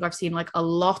don't think I've seen like a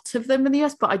lot of them in the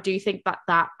US, but I do think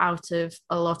that out of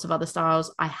a lot of other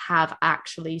styles I have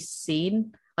actually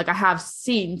seen. Like I have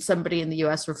seen somebody in the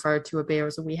US refer to a beer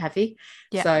as a Wee Heavy.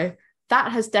 Yeah. So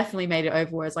that has definitely made it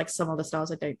over, whereas like some other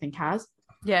styles I don't think has.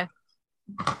 Yeah.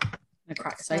 I'm gonna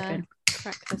crack this open.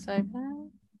 Crack this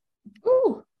open.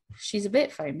 Ooh, she's a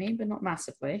bit foamy, but not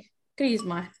massively. I'm gonna use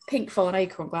my pink Fallen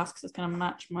Acorn glass because it's gonna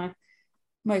match my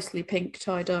mostly pink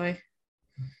tie-dye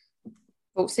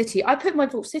Vault City. I put my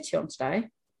Vault City on today.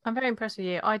 I'm very impressed with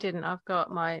you. I didn't. I've got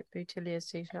my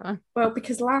Boutiliers t-shirt on. Well,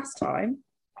 because last time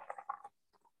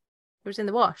it was in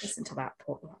the wash. Listen to that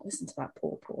pour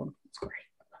porn. It's great.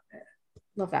 I love it.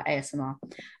 Love that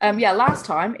ASMR. Last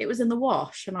time it was in the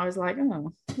wash, and I was like,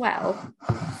 oh well,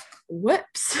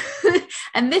 whoops.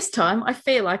 And this time I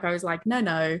feel like I was like,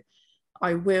 no,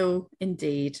 I will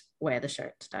indeed wear the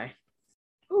shirt today.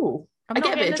 Oh, I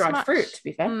get a bit of dried fruit, to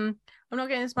be fair. I'm not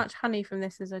getting as much honey from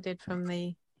this as I did from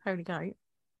the Holy Goat.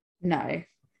 No.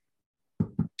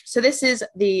 So this is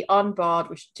the Unbarred,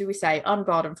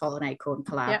 Unbarred and Fallen Acorn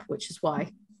collab, which is why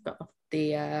I've got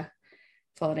the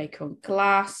Fallen Acorn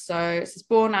Glass. So it says,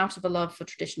 born out of a love for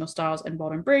traditional styles and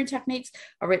modern brewing techniques,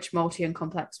 a rich, malty and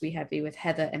complex wee heavy with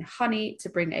heather and honey to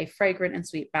bring a fragrant and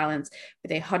sweet balance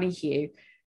with a honey hue.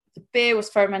 The beer was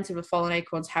fermented with Fallen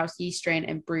Acorn's house yeast strain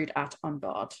and brewed at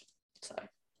Unbarred. So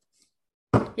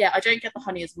yeah, I don't get the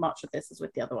honey as much with this as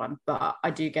with the other one, but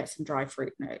I do get some dry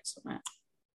fruit notes on it.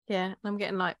 Yeah, I'm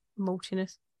getting like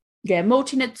maltiness. Yeah,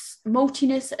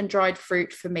 maltiness and dried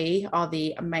fruit for me are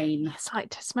the main. It's like,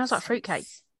 it smells like fruitcake.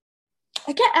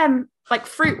 I get like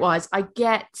fruit wise, I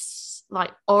get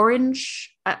like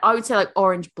orange. I would say like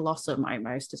orange blossom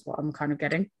almost is what I'm kind of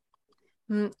getting.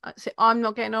 So I'm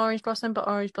not getting orange blossom, but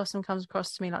orange blossom comes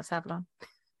across to me like Savlon.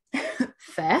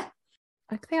 Fair.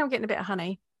 I think I'm getting a bit of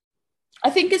honey. I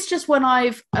think it's just when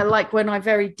I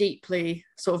very deeply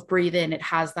sort of breathe in, it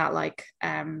has that like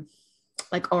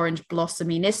orange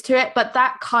blossominess to it. But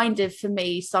that kind of, for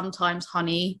me, sometimes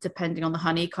honey, depending on the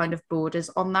honey, kind of borders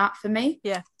on that for me.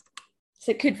 Yeah.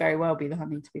 So it could very well be the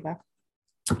honey, to be fair.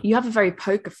 You have a very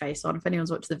poker face on. If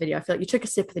anyone's watched the video, I feel like you took a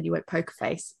sip and then you went poker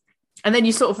face. And then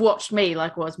you sort of watched me,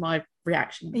 like, what was my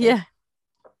reaction? Yeah.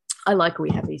 I like a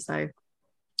wee heavy, so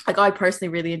like I personally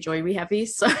really enjoy wee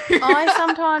heavies. So I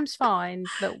sometimes find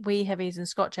that wee heavies and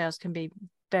Scotch ales can be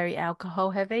very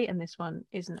alcohol heavy, and this one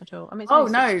isn't at all. I mean, it's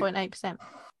only 6.8%.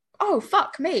 Oh,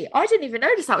 fuck me. I didn't even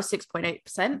notice that was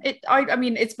 6.8%. I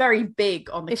mean, it's very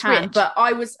big on the can, rich. But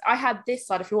I had this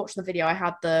side, if you're watching the video, I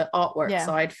had the artwork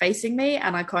side facing me,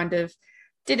 and I kind of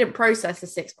didn't process the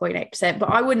 6.8%, but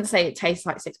I wouldn't say it tastes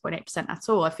like 6.8% at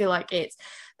all. I feel like it's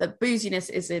the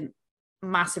booziness isn't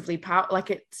massively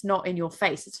like it's not in your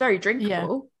face. It's very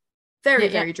drinkable.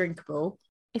 Very drinkable.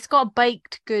 It's got a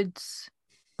baked goods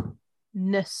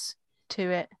ness to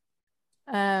it.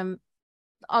 I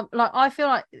feel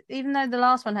like even though the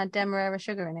last one had Demerara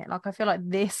sugar in it, like I feel like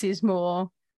this is more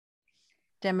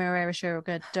Demerara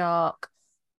sugar, dark.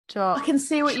 I can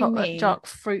see what you mean. Dark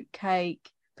fruit cake,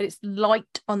 but it's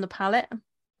light on the palate.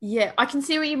 Yeah, I can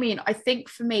see what you mean. I think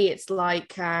for me, it's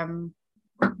like I'm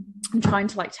trying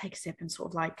to like take a sip and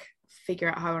sort of like figure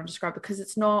out how I want to describe it,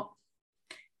 because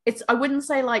I wouldn't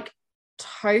say like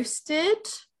toasted,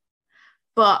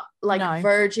 but like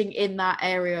verging in that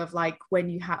area of like when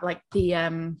you have like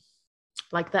the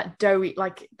like that doughy,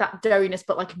 like that doughiness,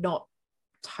 but like not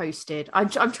toasted. I'm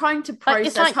trying to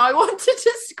process how I want to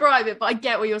describe it, but I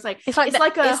get what you're saying. It's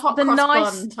like a hot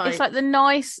cross bun type. It's like the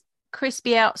nice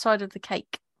crispy outside of the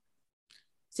cake.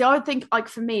 See, I would think like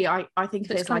for me, I think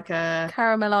it's like a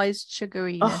caramelized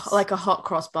sugariness, like a hot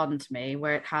cross bun to me,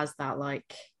 where it has that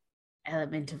like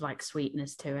element of like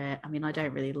sweetness to it. I mean, I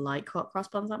don't really like hot cross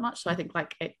buns that much, so I think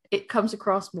like it comes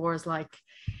across more as like,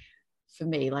 for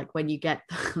me, like when you get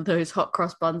those hot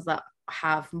cross buns that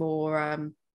have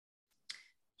more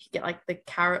you get like the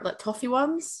carrot like toffee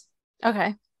ones.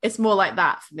 Okay, it's more like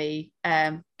that for me.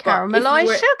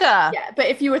 Caramelized sugar. Yeah, but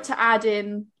if you were to add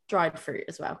in dried fruit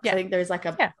as well, I think there's like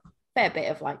a fair bit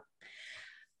of like,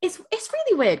 it's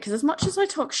really weird, because as much as I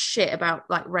talk shit about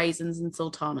like raisins and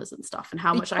sultanas and stuff and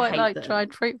how much I hate like them,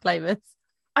 dried fruit flavors,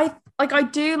 I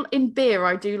do in beer.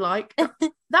 I do like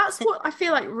that's what I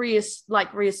feel like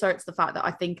reasserts the fact that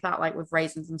I think that like with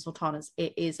raisins and sultanas,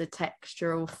 it is a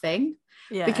textural thing.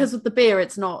 Yeah. Because with the beer,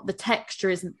 it's not, the texture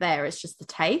isn't there. It's just the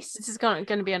taste. This is going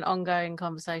to be an ongoing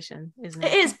conversation, isn't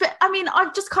it? It is, but I mean,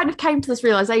 I've just kind of came to this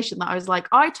realization that I was like,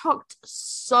 I talked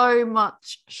so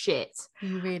much shit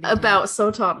about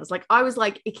sultanas. Like I was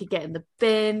like, it could get in the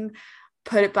bin.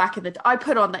 Put it back in I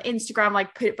put on the Instagram,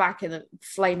 like put it back in the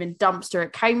flaming dumpster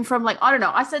it came from. Like, I don't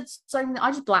know. I said something, I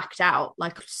just blacked out,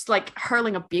 like just like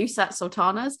hurling abuse at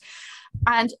sultanas.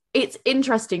 And it's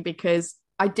interesting because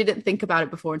I didn't think about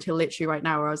it before until literally right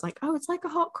now, where I was like, oh, it's like a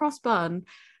hot cross bun,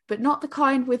 but not the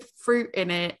kind with fruit in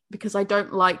it, because I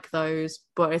don't like those.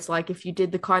 But it's like if you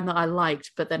did the kind that I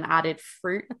liked, but then added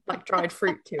fruit, like dried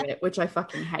fruit to it, which I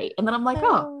fucking hate. And then I'm like,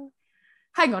 oh,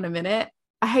 hang on a minute.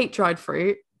 I hate dried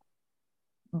fruit,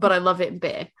 but I love it in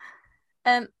beer.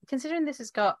 Considering this has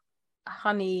got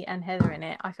honey and heather in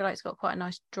it, I feel like it's got quite a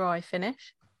nice dry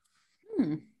finish.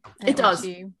 It does.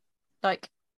 Like,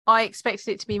 I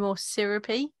expected it to be more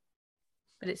syrupy,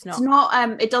 but it's not. It's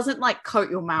not. It doesn't like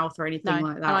coat your mouth or anything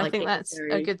like that. And I like, think that's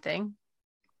a good thing.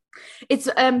 It's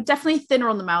definitely thinner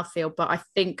on the mouthfeel, but I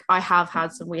think I have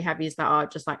had some wee heavies that are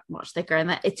just like much thicker, and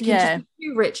that it can just be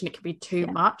too rich and it can be too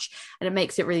much, and it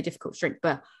makes it really difficult to drink.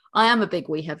 But I am a big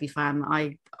wee heavy fan.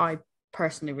 I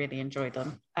personally really enjoy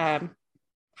them. Have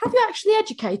you actually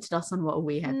educated us on what a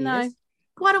wee heavy is?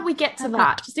 Why don't we get to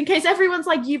that? Just in case everyone's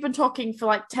like, you've been talking for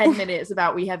like 10 minutes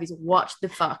about wee heavies. What the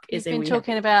fuck is a wee heavy? You've been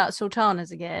talking about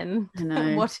sultanas again. I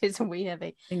know. What is a wee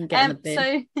heavy?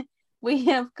 So we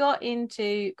have got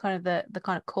into kind of the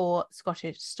kind of core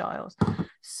Scottish styles.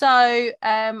 So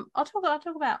I'll talk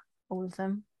about all of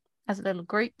them as a little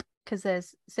group because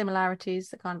there's similarities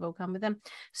that kind of all come with them.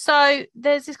 So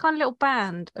there's this kind of little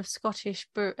band of Scottish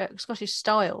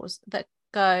styles that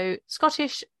go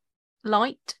Scottish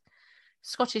light,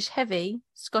 Scottish heavy,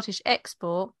 Scottish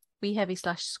export, wee heavy /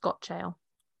 Scotch ale.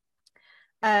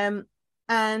 And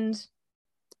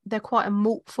they're quite a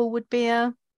malt forward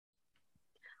beer.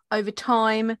 Over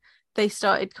time, they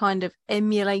started kind of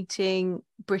emulating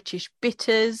British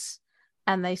bitters,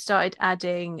 and they started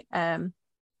adding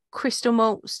crystal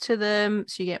malts to them,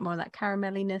 so you get more of that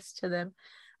caramelliness to them.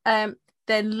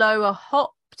 Then lower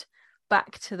hopped,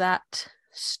 back to that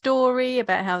story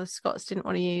about how the Scots didn't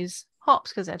want to use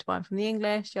hops because they had to buy them from the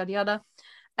English, yada yada.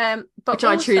 But which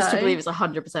I choose to believe is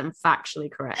 100%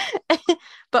 factually correct.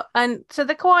 So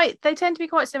they tend to be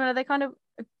quite similar. They kind of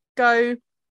go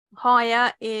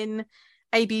higher in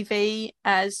ABV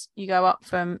as you go up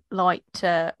from light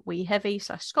to wee heavy /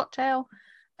 Scotch ale.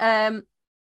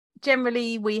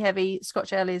 Generally, wee heavy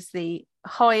Scotch ale is the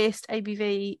highest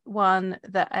ABV one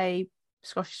that a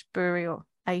Scottish brewery or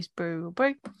a brewery will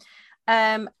brew.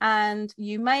 And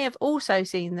you may have also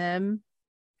seen them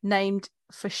named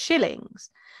for shillings.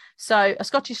 So a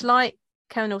Scottish light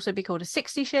can also be called a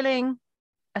 60 shilling.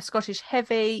 A Scottish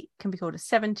heavy can be called a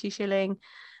 70 shilling.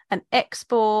 An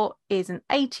export is an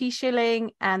 80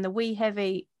 shilling, and the wee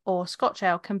heavy or Scotch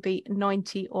ale can be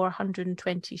 90 or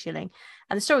 120 shilling.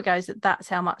 And the story goes that that's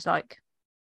how much like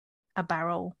a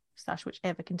barrel /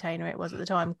 whichever container it was at the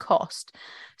time cost.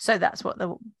 So that's where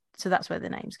the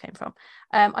names came from.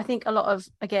 I think a lot of,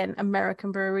 again,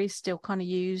 American breweries still kind of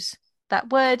use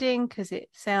that wording because it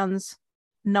sounds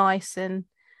nice and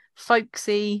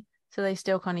folksy, so they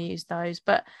still kind of use those.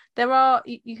 But there are,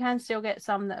 you can still get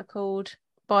some that are called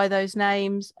by those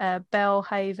names.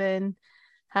 Belhaven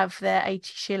have their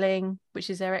 80 shilling, which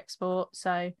is their export.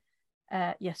 So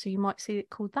so you might see it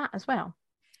called that as well.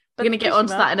 We're going to get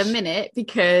onto that in a minute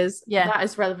because that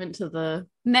is relevant to the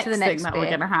next thing that we're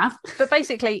going to have. But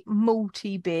basically,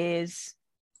 malty beers,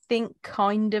 think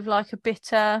kind of like a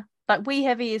bitter. Like wee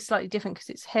heavy is slightly different because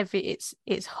it's heavy.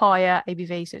 It's higher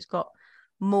ABV, so it's got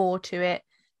more to it.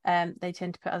 They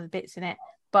tend to put other bits in it,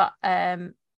 but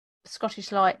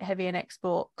Scottish light, heavy, and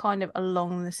export kind of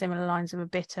along the similar lines of a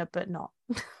bitter, but not.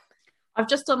 I've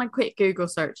just done a quick Google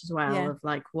search as well of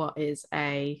like what is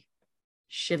a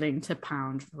shilling to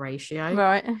pound ratio.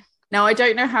 Right. Now I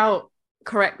don't know how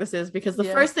correct this is because the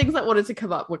first things that wanted to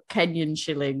come up were Kenyan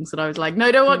shillings, and I was like,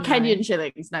 no, don't want Kenyan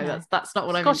shillings. No, that's not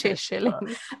what I mean. Scottish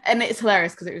shillings. And it's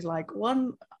hilarious because it was like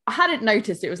I hadn't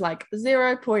noticed it was like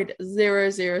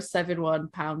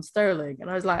 0.0071 pounds sterling, and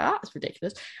I was like, that's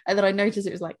ridiculous. And then I noticed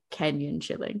it was like Kenyan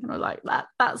shilling, and I was like,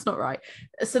 that's not right.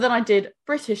 So then I did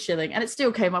British shilling, and it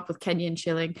still came up with Kenyan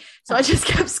shilling. So I just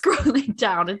kept scrolling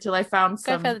down until I found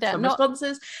some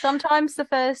responses. Sometimes the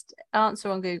first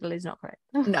answer on Google is not correct.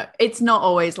 No, it's not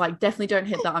always. Like, definitely don't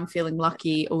hit that I'm feeling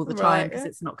lucky all the time because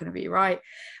it's not going to be right.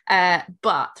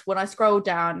 But when I scroll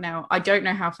down now, I don't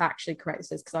know how factually correct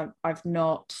this is because I've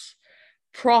not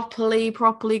properly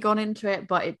gone into it,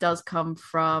 but it does come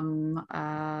from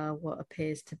what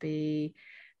appears to be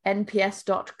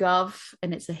nps.gov,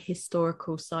 and it's a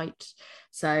historical site,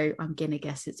 so I'm gonna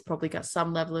guess it's probably got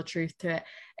some level of truth to it.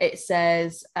 It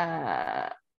says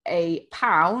a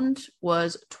pound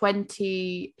was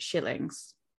 20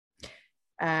 shillings,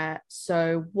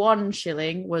 so 1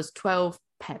 shilling was 12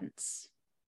 pence.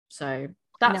 So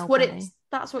that's what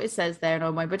it says there in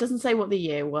Online, but it doesn't say what the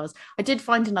year was. I did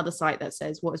find another site that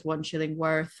says what is 1 shilling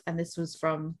worth, and this was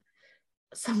from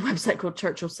some website called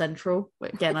Churchill Central.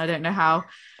 Again, I don't know how.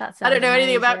 I don't know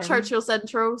anything about Churchill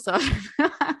Central, so I don't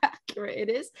know how accurate it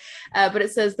is. But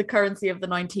it says the currency of the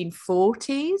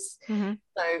 1940s. Mm-hmm.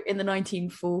 So in the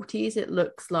 1940s, it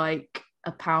looks like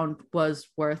a pound was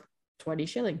worth 20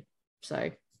 shilling.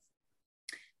 So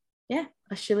yeah,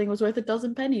 a shilling was worth a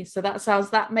dozen pennies. So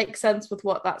that makes sense with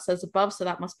what that says above. So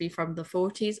that must be from the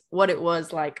 40s. What it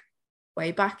was like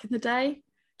way back in the day.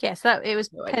 Yes, it was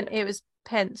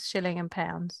pence, shilling, and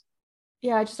pounds.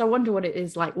 Yeah, I wonder what it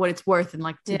is like, what it's worth in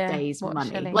like today's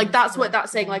money. Like that's what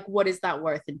that's saying. Like, what is that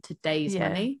worth in today's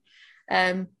money?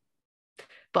 But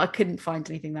I couldn't find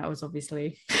anything that was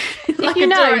obviously. If you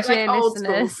know, dear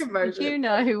listeners, if you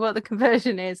know what the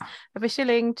conversion is of a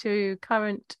shilling to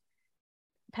current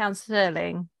pound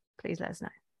sterling, please let us know.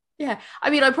 Yeah, I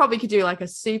mean, I probably could do like a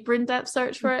super in-depth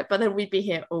search for it, but then we'd be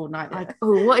here all night like,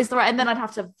 oh, what is the right? And then I'd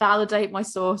have to validate my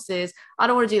sources. I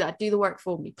don't want to do that. Do the work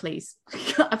for me, please.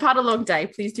 I've had a long day.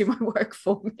 Please do my work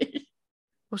for me.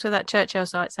 Also, that Churchill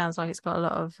site sounds like it's got a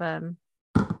lot of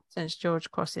since George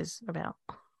crosses about.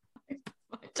 I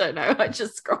don't know. I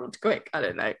just scrolled quick. I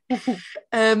don't know.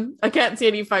 I can't see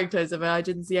any photos of it. I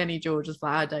didn't see any George's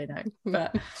flat. I don't know.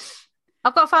 But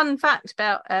I've got a fun fact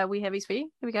about wee heavies for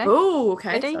you. Here we go. Oh,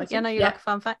 okay. Ready? I know you like a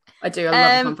fun fact. I do. I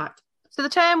love a fun fact. So the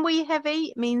term wee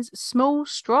heavy means small,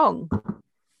 strong.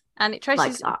 And it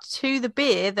traces to the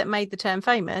beer that made the term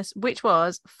famous, which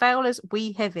was Fowler's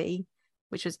Wee Heavy,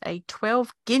 which was a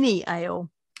 12 guinea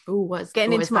ale. Oh, what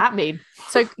does that mean?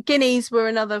 So guineas were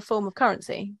another form of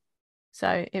currency.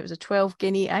 So it was a 12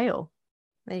 guinea ale.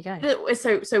 There you go.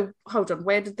 So hold on.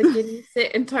 Where did the guineas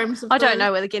sit in terms of? I don't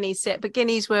know where the guineas sit, but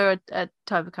guineas were a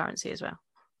type of currency as well.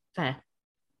 Fair.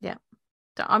 Yeah.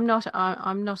 So I'm not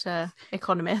a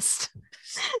economist.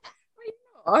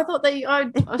 I thought I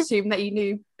assumed that you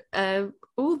knew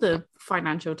all the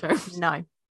financial terms. No.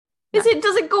 Does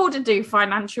it Gordon do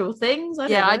financial things?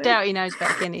 I doubt he knows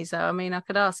about guineas, though. I mean, I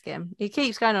could ask him. He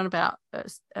keeps going on about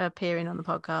appearing on the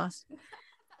podcast,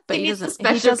 but he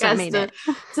doesn't mean it.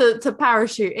 to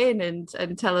parachute in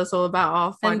and tell us all about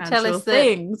our financial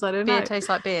things. I don't know. Beer tastes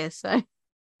like beer, so.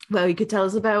 Well, he could tell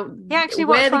us about. He actually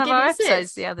watched one of our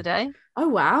episodes the other day. Oh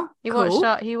wow! He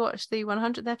watched the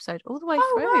 100th episode all the way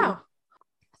through. Wow.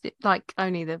 Like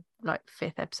only the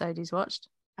 5th episode he's watched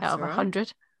out of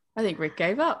 100. I think Rick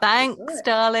gave up. Thanks,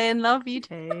 darling. Love you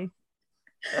too.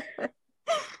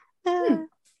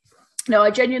 No,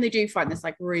 I genuinely do find this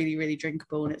really, really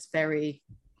drinkable, and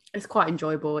it's quite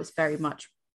enjoyable. It's very much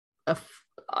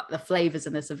the flavors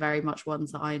in this are very much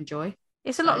ones that I enjoy.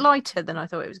 It's a lot lighter than I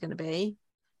thought it was going to be.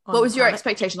 What was your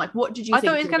expectation? What did you think? I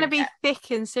thought it was going to be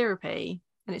thick and syrupy,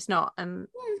 and it's not, and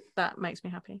that makes me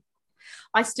happy.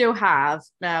 I still have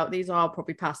now. These are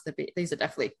probably these are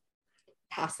definitely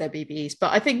past their BBEs,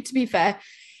 but I think, to be fair,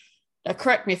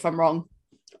 correct me if I'm wrong,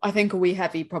 I think a wee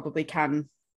heavy probably can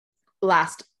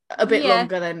last a bit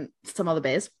longer than some other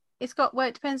beers. It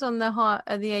depends on the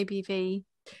ABV.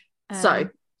 So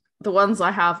the ones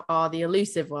I have are the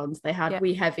elusive ones. They had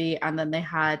wee heavy, and then they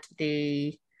had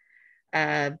the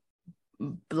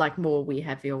more wee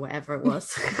heavy or whatever it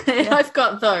was. I've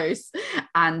got those,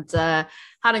 and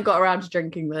hadn't got around to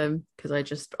drinking them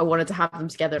because I wanted to have them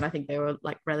together, and I think they were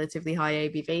relatively high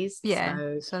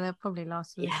ABVs. So they'll probably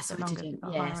last a little bit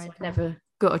longer. I never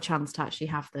got a chance to actually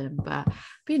have them, but I'd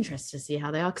be interested to see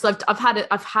how they are, because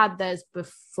I've had theirs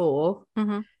before.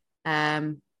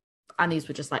 And these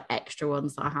were just extra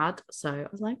ones that I had, so I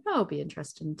was like, it'll be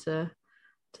interesting to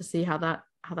see how that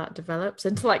develops,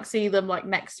 and to see them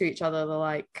next to each other,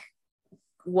 the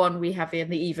one wee heavy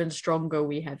and the even stronger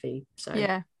wee heavy. So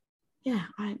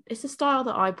it's a style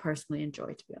that I personally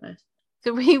enjoy, to be honest.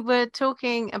 So we were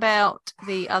talking about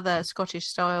the other Scottish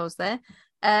styles there,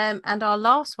 and our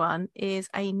last one is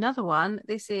another one.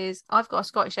 I've got a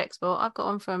Scottish export. I've got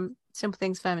one from Simple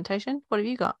Things Fermentation. What have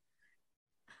you got?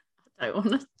 I don't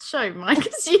want to show mine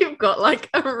because you've got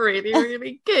a really,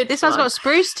 really good This one's got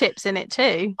spruce tips in it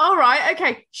too. All right,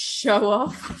 okay, show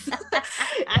off.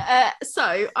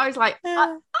 So I was like, I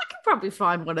could probably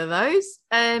find one of those,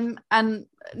 and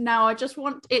now I just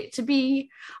want it to be,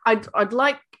 I'd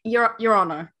like your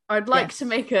honor, I'd like to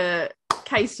make a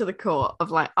case to the court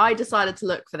of I decided to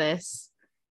look for this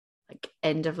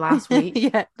end of last week.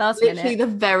 Literally the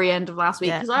very end of last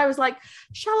week, because I was like,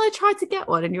 shall I try to get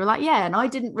one? And you were like, and I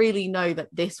didn't really know that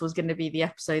this was going to be the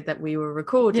episode that we were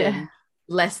recording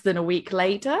less than a week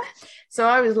later. So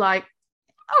I was like,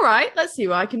 all right, let's see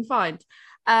what I can find.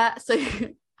 So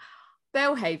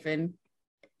Belhaven,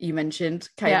 you mentioned,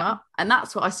 came up, and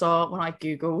that's what I saw when I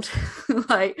googled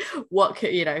what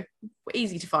could,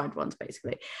 easy to find ones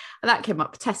basically, and that came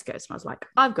up Tesco's, and I was like,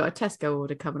 I've got a Tesco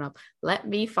order coming up, let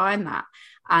me find that.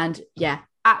 And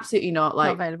absolutely not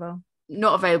available,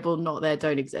 not there,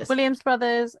 don't exist. Williams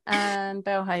Brothers and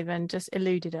Belhaven just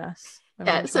eluded us.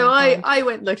 So I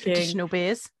went looking traditional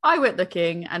beers. I went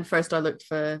looking, and first I looked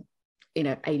for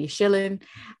 80 shilling,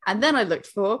 and then I looked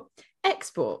for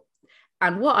export.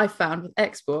 And what I found with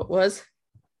export was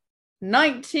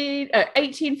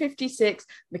 1856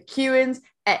 McEwen's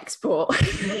export.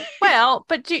 Well,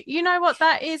 but you know what?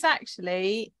 That is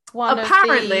actually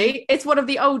it's one of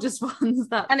the oldest ones.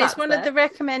 It's one of the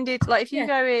recommended. If you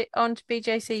go on to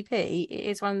BJCP, it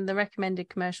is one of the recommended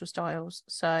commercial styles.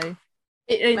 So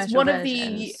it's one of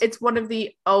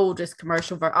the oldest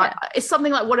commercial. It's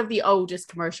something like one of the oldest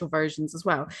commercial versions as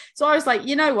well. So I was like,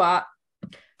 you know what?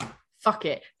 Fuck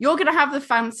it. You're going to have the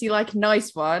fancy,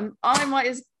 nice one. I might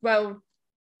as well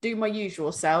do my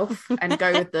usual self and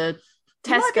go with the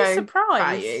Tesco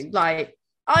value.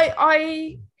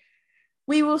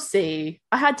 We will see.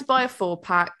 I had to buy a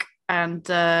 4-pack, and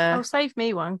I'll save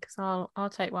me one, because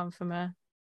I'll take one from a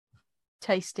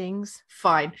tastings.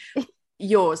 Fine.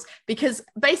 Yours, because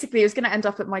basically it was going to end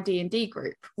up at my D&D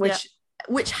group,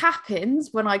 which happens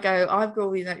when I go, I've got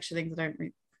all these extra things, I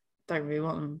don't really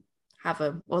want them, have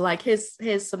them, or like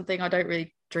here's something I don't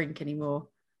really drink anymore,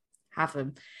 have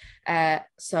them.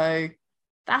 So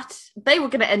that they were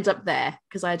going to end up there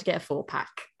because I had to get a 4-pack,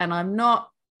 and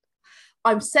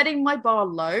I'm setting my bar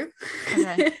low.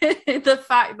 Okay. The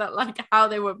fact that like how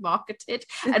they were marketed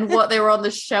and what they were on the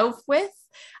shelf with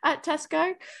at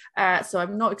Tesco. So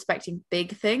I'm not expecting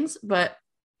big things, but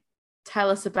tell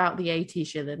us about the 80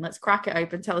 shilling. Let's crack it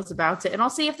open. Tell us about it. And I'll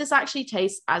see if this actually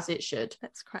tastes as it should.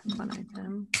 Let's crack one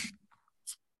open.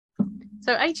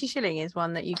 So 80 shilling is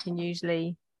one that you can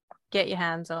usually get your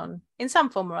hands on in some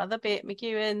form or other, be it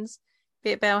McEwan's,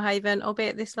 be it Belhaven, or be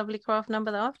it this lovely craft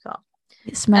number that I've got.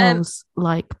 It smells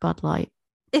like Bud Light.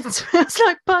 It smells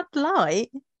like Bud Light?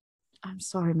 I'm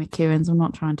sorry, McEwan's. I'm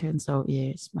not trying to insult you.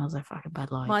 It smells like fucking Bud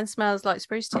Light. Mine smells like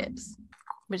Spruce Tips,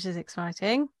 which is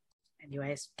exciting.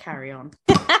 Anyways, carry on.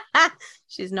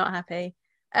 She's not happy.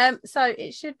 So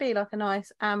it should be like a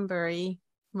nice ambery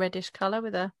reddish colour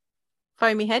with a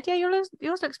foamy head. Yeah, yours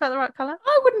looks about the right colour.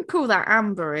 I wouldn't call that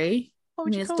ambery. What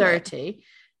would you call it's dirty.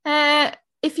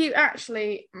 If you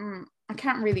actually, I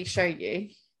can't really show you.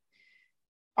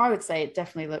 I would say it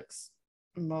definitely looks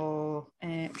more,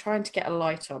 trying to get a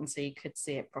light on so you could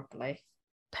see it properly.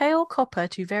 Pale copper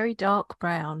to very dark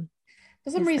brown.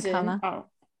 For some reason,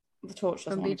 the torch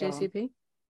doesn't want to go on.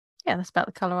 Yeah, that's about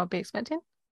the colour I'd be expecting.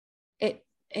 It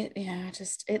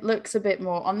looks a bit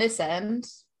more on this end.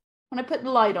 When I put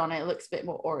the light on, it looks a bit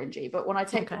more orangey. But when I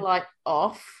take the light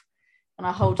off and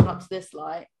I hold it up to this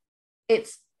light,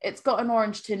 it's got an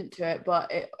orange tint to it,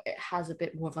 but it has a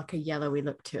bit more of like a yellowy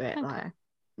look to it. Okay. Like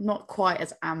not quite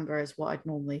as amber as what I'd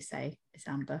normally say is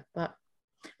amber, but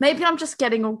maybe I'm just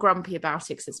getting all grumpy about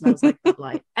it because it smells like Bud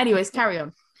Light. Anyways, carry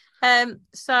on.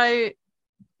 So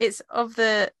it's of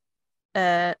the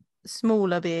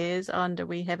smaller beers under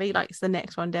Wee Heavy, like it's the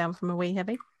next one down from a Wee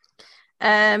Heavy.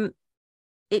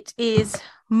 It is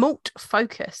malt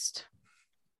focused,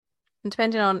 and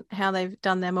depending on how they've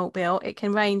done their malt bill, it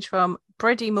can range from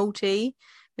bready malty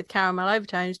with caramel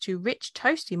overtones to rich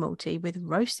toasty malty with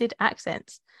roasted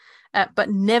accents, but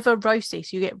never roasty.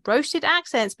 So you get roasted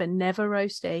accents but never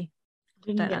roasty.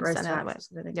 I don't understand how that works.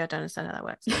 Yeah, I don't understand how that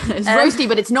works. It's roasty,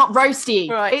 but it's not roasty.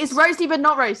 Right. It is roasty, but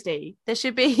not roasty. There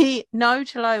should be no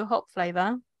to low hop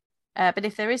flavour, but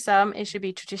if there is some, it should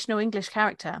be traditional English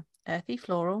character, earthy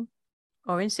floral,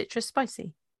 orange citrus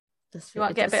spicy. You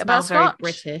might get a bit of butterscotch.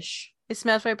 Very British. It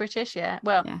smells very British, yeah.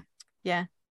 Well, yeah.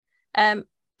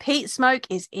 Peat smoke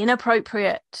is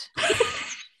inappropriate.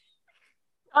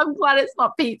 I'm glad it's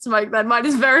not peat smoke then. Mine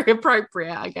is very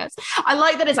appropriate, I guess. I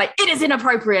like that it's like, it is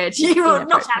inappropriate. You will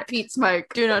not have peat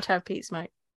smoke. Do not have peat smoke.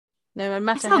 No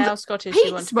matter how Scottish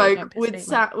you want to be. Peat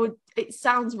smoke it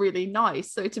sounds really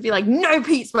nice. So to be like, no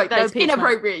peat smoke, that's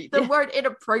inappropriate. The word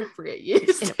inappropriate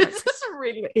use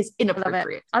is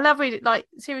inappropriate. I love reading, like,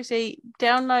 seriously,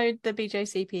 download the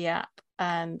BJCP app.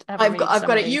 And I've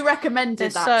got it. You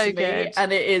recommended that to me,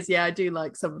 and it is. Yeah, I do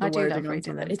like some of the wording on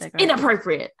them. It's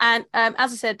inappropriate. And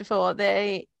as I said before,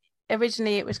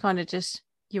 originally it was kind of just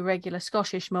your regular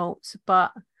Scottish malts,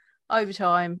 but over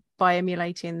time, by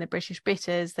emulating the British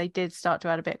bitters, they did start to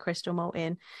add a bit of crystal malt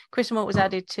in. Crystal malt was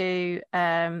added to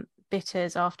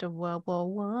bitters after World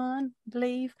War One, I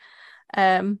believe.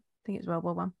 I think it was World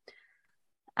War One,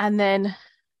 and then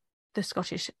the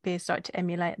Scottish beers started to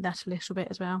emulate that a little bit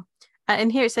as well.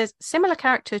 And here it says, similar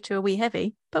character to a Wee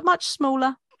Heavy, but much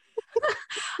smaller.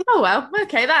 Oh, well,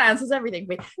 okay, that answers everything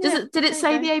for me. Did it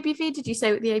say the ABV? Did you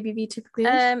say what the ABV typically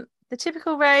is? The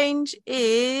typical range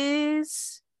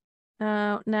is...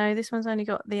 no, this one's only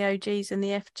got the OGs and the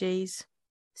FGs.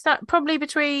 So probably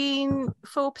between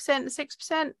 4% and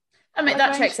 6%. I mean,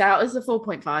 that checks out as a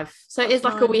 4.5. So it is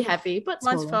like a Wee Heavy, but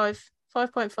smaller. Mine's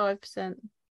 5.5%.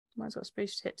 Mine's got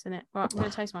spruce tips in it. Right, I'm going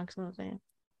to taste mine because I'm not saying it.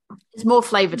 There's more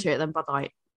flavour to it than Bud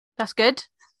Light. That's good.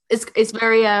 It's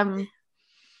very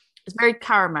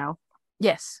caramel.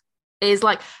 Yes. It is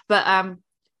like, but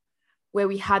where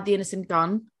we had the Innocent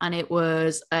Gun and it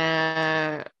was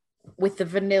with the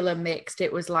vanilla mixed,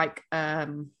 it was like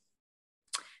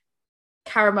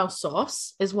caramel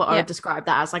sauce is what I would describe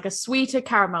that as, like a sweeter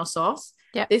caramel sauce.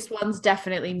 Yeah. This one's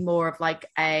definitely more of like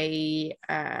a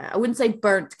I wouldn't say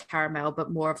burnt caramel, but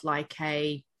more of like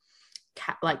a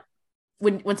like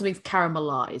when something's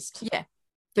caramelized. Yeah,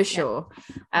 for sure.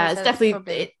 It's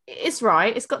definitely it's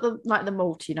right. It's got the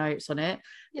malty notes on it.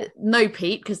 Yeah. No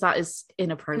peat because that is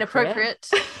inappropriate.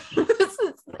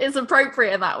 It's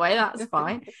appropriate in that way. That's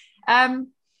fine.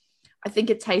 I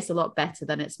think it tastes a lot better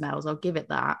than it smells. I'll give it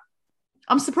that.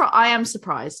 I'm surprised. I am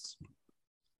surprised.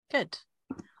 Good.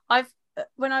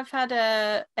 When I've had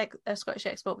a Scottish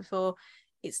export before,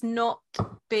 it's not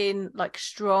been like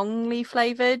strongly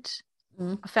flavoured.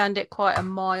 I found it quite a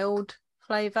mild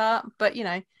flavour, but you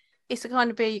know, it's the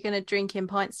kind of beer you're going to drink in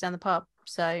pints down the pub,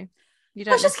 so you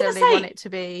don't necessarily want it to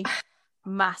be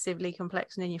massively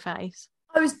complex and in your face.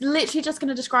 I was literally just going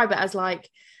to describe it as like,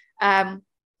 I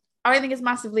don't think it's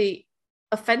massively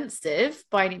offensive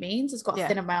by any means. It's got a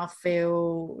thinner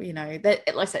mouthfeel, you know,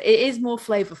 that, like I said, it is more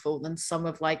flavorful than some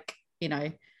of like, you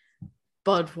know,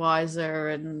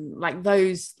 Budweiser and like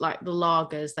those, like the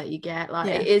lagers that you get. Like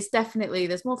it is definitely,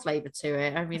 there's more flavor to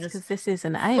it. I mean, because this is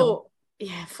an ale.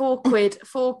 £4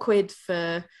 for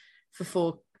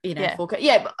 4, you know, 4.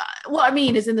 But what I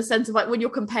mean is in the sense of like when you're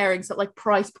comparing so like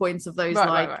price points of those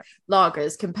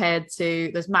lagers compared to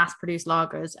those mass-produced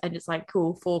lagers, and it's like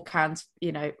cool, 4 cans,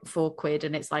 you know, £4,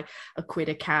 and it's like £1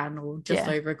 a can or just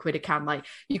over £1 a can. Like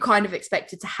you kind of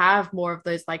expect it to have more of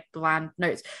those like bland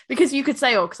notes, because you could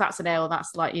say, oh, because that's an ale,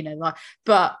 that's like, you know, like,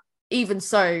 but even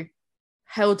so,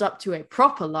 held up to a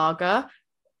proper lager,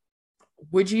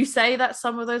 would you say that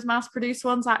some of those mass-produced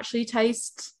ones actually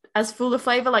taste as full of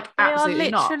flavor? Like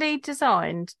absolutely not. They are literally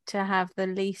designed to have the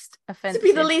least offensive. To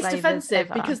be the least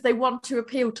offensive ever. Because they want to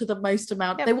appeal to the most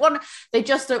amount. They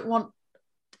just don't want.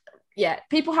 Yeah,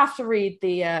 people have to read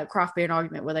the Craft Beer and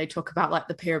Argument where they talk about like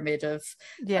the pyramid of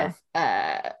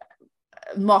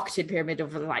marketing pyramid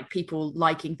of like people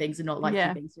liking things and not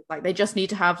liking things. Like they just need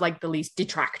to have like the least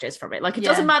detractors from it. Like it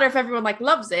doesn't matter if everyone like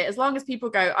loves it, as long as people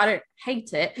go, I don't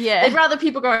hate it. They'd rather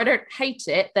people go, I don't hate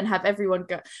it, than have everyone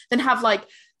go, than have like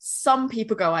some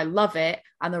people go, I love it,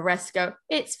 and the rest go,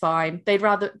 it's fine. They'd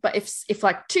rather, but if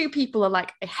like 2 people are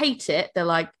like, I hate it, they're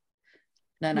like,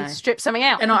 no, strip something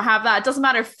out. Cannot have that. It doesn't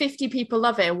matter if 50 people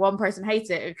love it and 1 person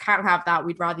hates it. It can't have that.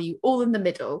 We'd rather you all in the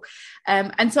middle.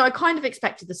 And so I kind of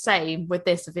expected the same with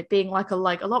this, of it being like a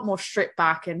lot more stripped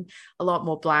back and a lot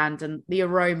more bland. And the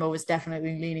aroma was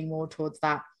definitely leaning more towards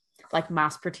that like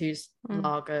mass-produced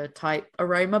lager type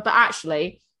aroma. But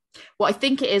actually, what I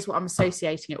think it is, what I'm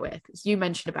associating it with, is you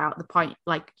mentioned about the pint,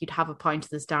 like you'd have a pint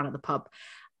of this down at the pub.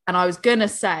 And I was gonna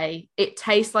say it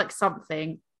tastes like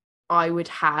something I would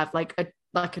have like a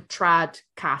trad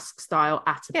cask style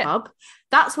at a pub.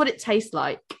 That's what it tastes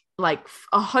like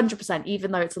 100%,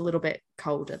 even though it's a little bit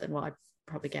colder than what I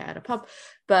probably get at a pub.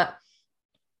 But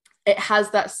it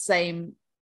has that same,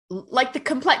 like the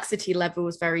complexity level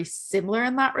is very similar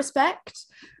in that respect.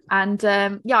 And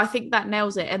I think that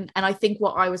nails it. And I think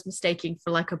what I was mistaking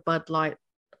for like a Bud Light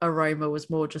aroma was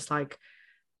more just like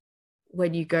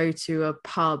when you go to a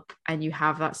pub and you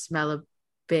have that smell of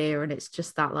beer, and it's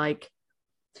just that like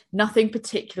nothing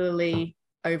particularly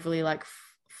overly like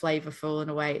flavorful in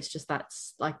a way. It's just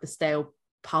that's like the stale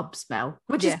pub smell,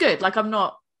 which is good. Like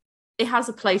it has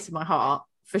a place in my heart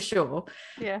for sure.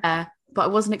 But I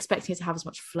wasn't expecting it to have as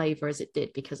much flavor as it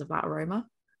did because of that aroma.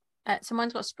 So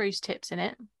mine's got spruce tips in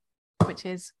it, which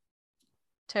is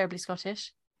terribly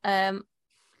Scottish.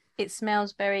 It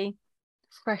smells very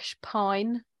fresh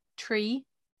pine tree,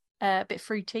 a bit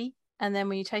fruity, and then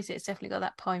when you taste it, it's definitely got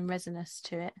that pine resinous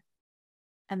to it,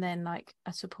 and then like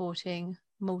a supporting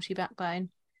malty backbone.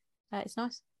 It's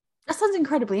nice. That sounds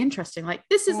incredibly interesting. Like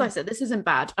this is, like I said, this isn't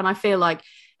bad, and I feel like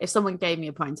if someone gave me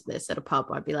a pint of this at a pub,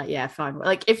 I'd be like, yeah, fine.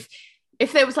 Like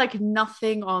if there was like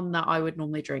nothing on that I would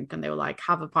normally drink, and they were like,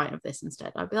 have a pint of this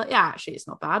instead, I'd be like, yeah, actually, it's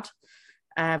not bad.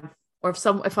 Or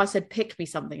if I said pick me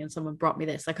something and someone brought me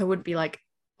this, like I wouldn't be like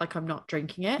I'm not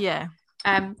drinking it. Yeah.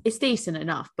 It's decent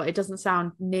enough, but it doesn't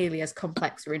sound nearly as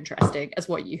complex or interesting as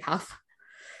what you have.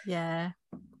 Yeah.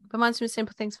 But mine's from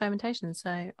Simple Things Fermentation,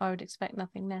 so I would expect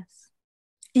nothing less.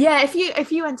 Yeah,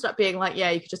 if you ended up being like, yeah,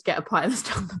 you could just get a pint of this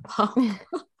down the pub.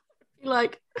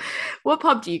 Like, what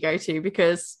pub do you go to?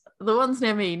 Because the ones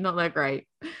near me, not that great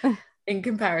in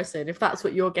comparison, if that's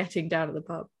what you're getting down at the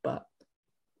pub. But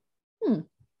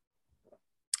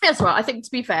that's right. I think,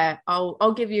 to be fair,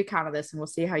 I'll give you a can of this and we'll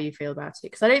see how you feel about it,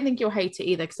 because I don't think you'll hate it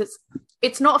either, because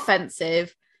it's not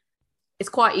offensive. It's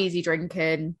quite easy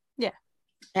drinking. Yeah.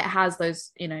 It has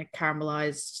those,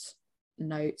 caramelized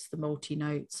notes, the malty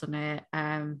notes on it.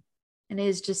 And it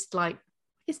is just like,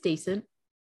 it's decent.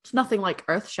 It's nothing like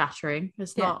earth shattering.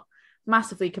 It's not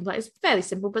massively complex. It's fairly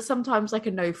simple, but sometimes like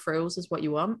a no frills is what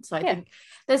you want. So I think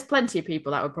there's plenty of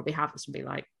people that would probably have this and be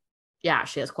like, yeah,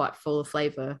 actually it's quite full of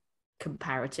flavor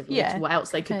comparatively to what else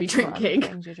they could be drinking.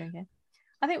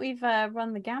 I think we've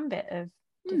run the gambit of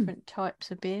different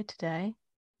types of beer today,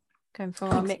 going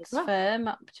from our mixed firm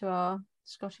up to our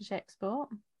Scottish export.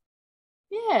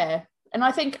 Yeah, and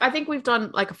I think we've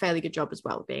done like a fairly good job as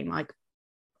well, being like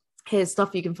here's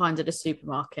stuff you can find at a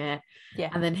supermarket. Yeah.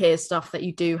 And then here's stuff that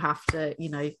you do have to, you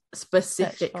know,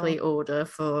 specifically order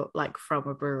for, like, from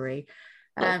a brewery.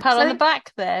 Pat on the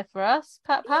back there for us.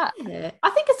 Pat. Yeah. I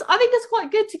think it's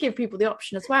quite good to give people the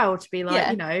option as well, to be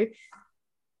like, you know,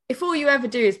 if all you ever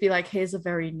do is be like, here's a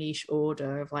very niche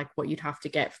order of like what you'd have to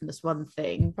get from this one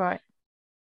thing. Right.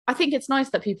 I think it's nice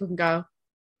that people can go,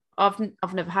 I've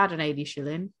never had an 80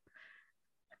 shilling.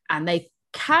 And they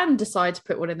can decide to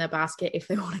put one in their basket if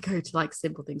they want to go to like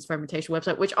Simple Things Fermentation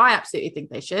website, which I absolutely think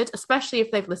they should, especially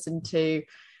if they've listened to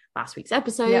last week's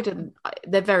episode. And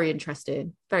they're very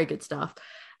interesting, very good stuff.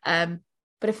 But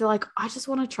if they're like, I just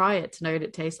want to try it to know what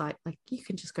it tastes like you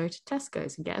can just go to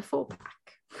Tesco's and get a 4-pack.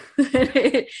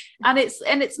 and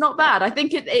it's not bad. I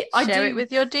think share it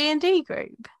with your D&D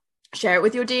group. Share it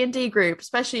with your D&D group,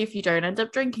 especially if you don't end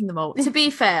up drinking them all. To be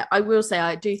fair, I will say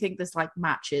I do think there's like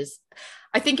matches.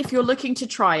 I think if you're looking to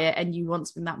try it and you want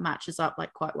something that matches up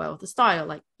like quite well with the style,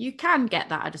 like you can get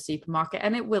that at a supermarket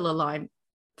and it will align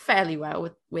fairly well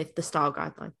with the style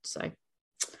guideline. So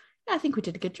yeah, I think we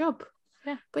did a good job.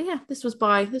 Yeah. But yeah, this was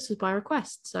by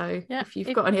request. So if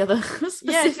you've got any other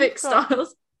specific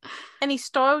styles. Any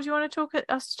styles you want to talk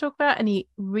about? Any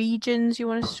regions you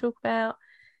want us to talk about?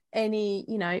 Any,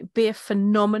 you know, beer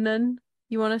phenomenon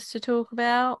you want us to talk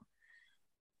about?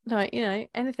 Like, you know,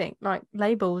 anything, like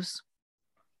labels.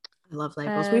 I love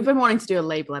labels. We've been wanting to do a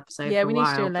label episode. Yeah, we need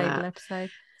to do a label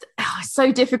episode. It's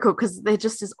so difficult because there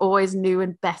just is always new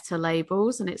and better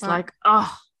labels, and it's like,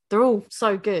 they're all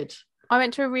so good. I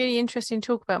went to a really interesting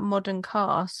talk about modern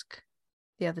cask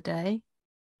the other day.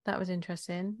 That was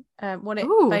interesting. What it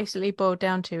basically boiled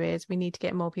down to is we need to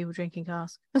get more people drinking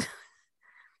cask.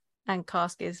 And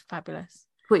cask is fabulous.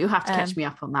 But you'll have to catch me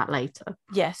up on that later.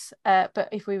 Yes. But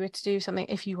if we were to do something,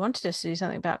 if you wanted us to do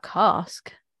something about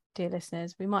cask, dear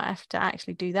listeners, we might have to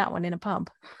actually do that one in a pub.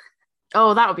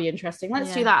 Oh, that would be interesting.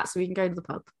 Let's do that so we can go to the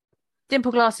pub.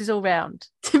 Dimple glasses all round.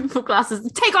 Dimple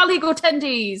glasses. Take our legal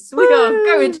tendies. We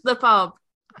go into the pub.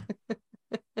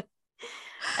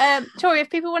 Tori, if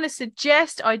people want to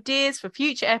suggest ideas for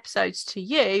future episodes to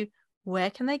you, where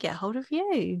can they get hold of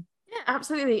you? Yeah,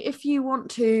 absolutely. If you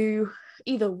want to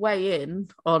either weigh in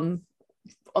on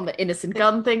the innocent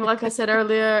gun thing, like I said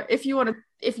earlier, if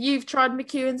you've tried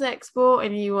McEwan's Export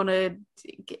and you want to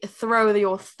throw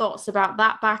your thoughts about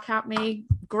that back at me,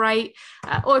 great.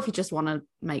 Or if you just want to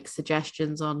make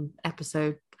suggestions on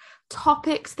episode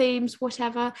topics, themes,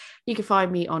 whatever, you can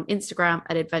find me on Instagram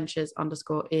at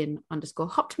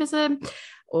adventures_in_optimism,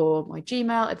 or my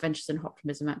Gmail,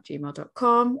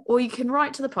 adventuresinoptimism@gmail.com, or you can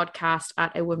write to the podcast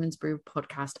at a women's brew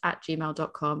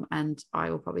podcast@gmail.com, and I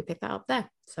will probably pick that up there.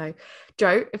 So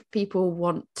Joe, if people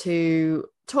want to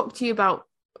talk to you about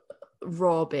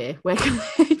raw beer, where can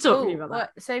they talk to you about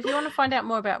that? So if you want to find out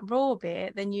more about raw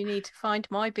beer, then you need to find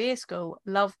my beer school,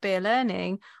 Love Beer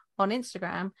Learning, on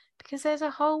Instagram, because there's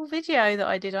a whole video that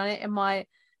I did on it in my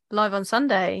Live on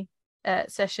Sunday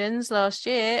sessions last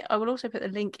year. I will also put the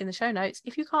link in the show notes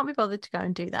if you can't be bothered to go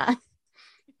and do that,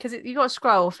 because you got to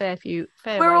scroll fair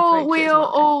we're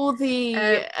all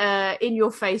the in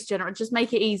your face general. Just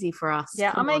make it easy for us.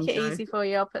 I'll make it easy for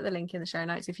you. I'll put the link in the show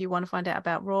notes if you want to find out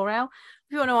about raw ale.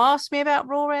 If you want to ask me about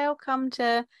raw ale, come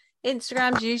to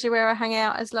Instagram's usually where I hang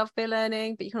out as Love Beer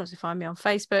Learning, but you can also find me on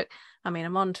Facebook. I mean,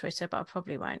 I'm on Twitter, but I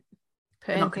probably won't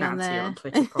put anything on there. On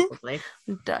Twitter, probably.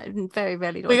 Very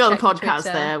rarely. We got the podcast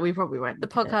there. We probably won't. The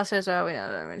podcast as well. We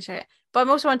don't really check it. But I'm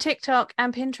also on TikTok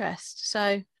and Pinterest,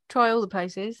 so try all the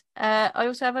places. I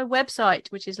also have a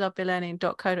website, which is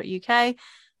lovebeerlearning.co.uk,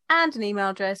 and an email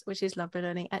address, which is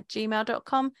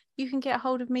lovebeerlearning@gmail.com. You can get a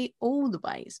hold of me all the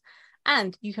ways,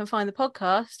 and you can find the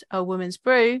podcast, A Woman's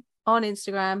Brew, on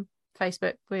Instagram,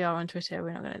 Facebook. We are on Twitter.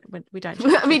 We're not going to. We don't.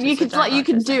 I mean, you can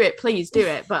do it. Please do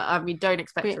it, but I mean, don't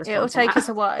expect a response. It'll take us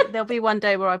a while. There'll be one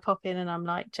day where I pop in and I'm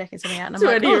like checking something out, and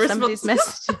I'm like, somebody's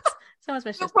messages. Someone's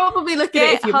messages. You'll probably look at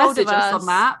it if you message us on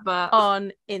that, but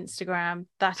on Instagram,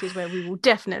 that is where we will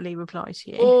definitely reply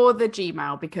to you, or the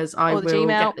Gmail, because I will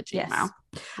get the Gmail.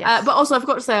 Yes. But also, I've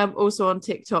got to say, I'm also on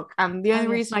TikTok, and the only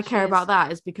reason I care about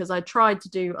that is because I tried to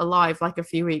do a live like a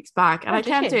few weeks back, and I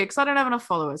can't do it because I don't have enough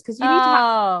followers. Because you need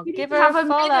to have a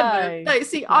minimum. No,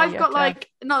 see, I've got like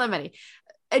not that many,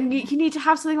 and you need to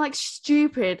have something like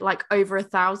stupid, like over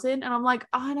 1,000, and I'm like,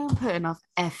 I don't put enough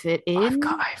effort in. I've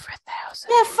got over 1,000.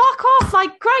 Yeah, fuck off!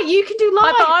 Like, great, you can do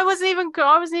live. But I wasn't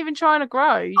even trying to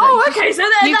grow. Okay, so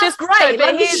then that's great.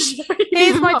 But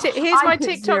here's my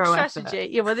TikTok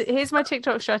strategy. Yeah, well, here's my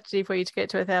TikTok strategy for you to get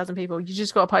to 1,000 people. You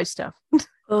just got to post stuff.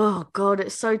 Oh God,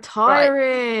 it's so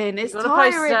tiring. Right. It's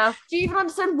tiring. Do you even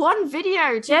understand one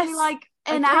video? To be like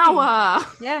an hour.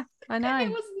 Yeah. I know.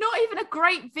 And it was not even a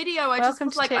great video. I Welcome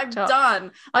just was like, TikTok. I'm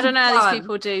done. I don't know how these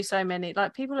people do so many.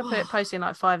 Like, people are posting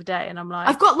like 5 a day, and I'm like,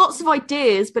 I've got lots of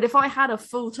ideas, but if I had a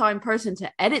full-time person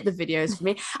to edit the videos for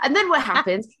me, and then what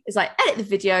happens is I edit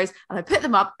the videos and I put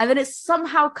them up, and then it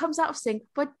somehow comes out of sync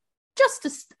by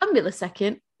just a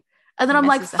millisecond. And then I'm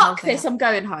like, fuck this, I'm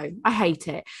going home. I hate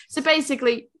it. So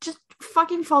basically, just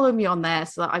fucking follow me on there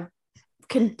so that I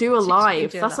can do a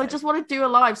live. I just want to do a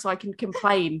live so I can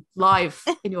complain live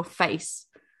in your face.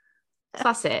 So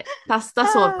that's it. That's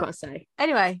all I've got to say.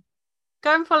 Anyway,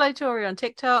 go and follow Tori on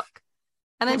TikTok.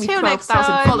 And until next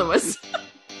 12,000 time, followers.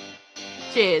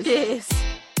 Cheers. Cheers.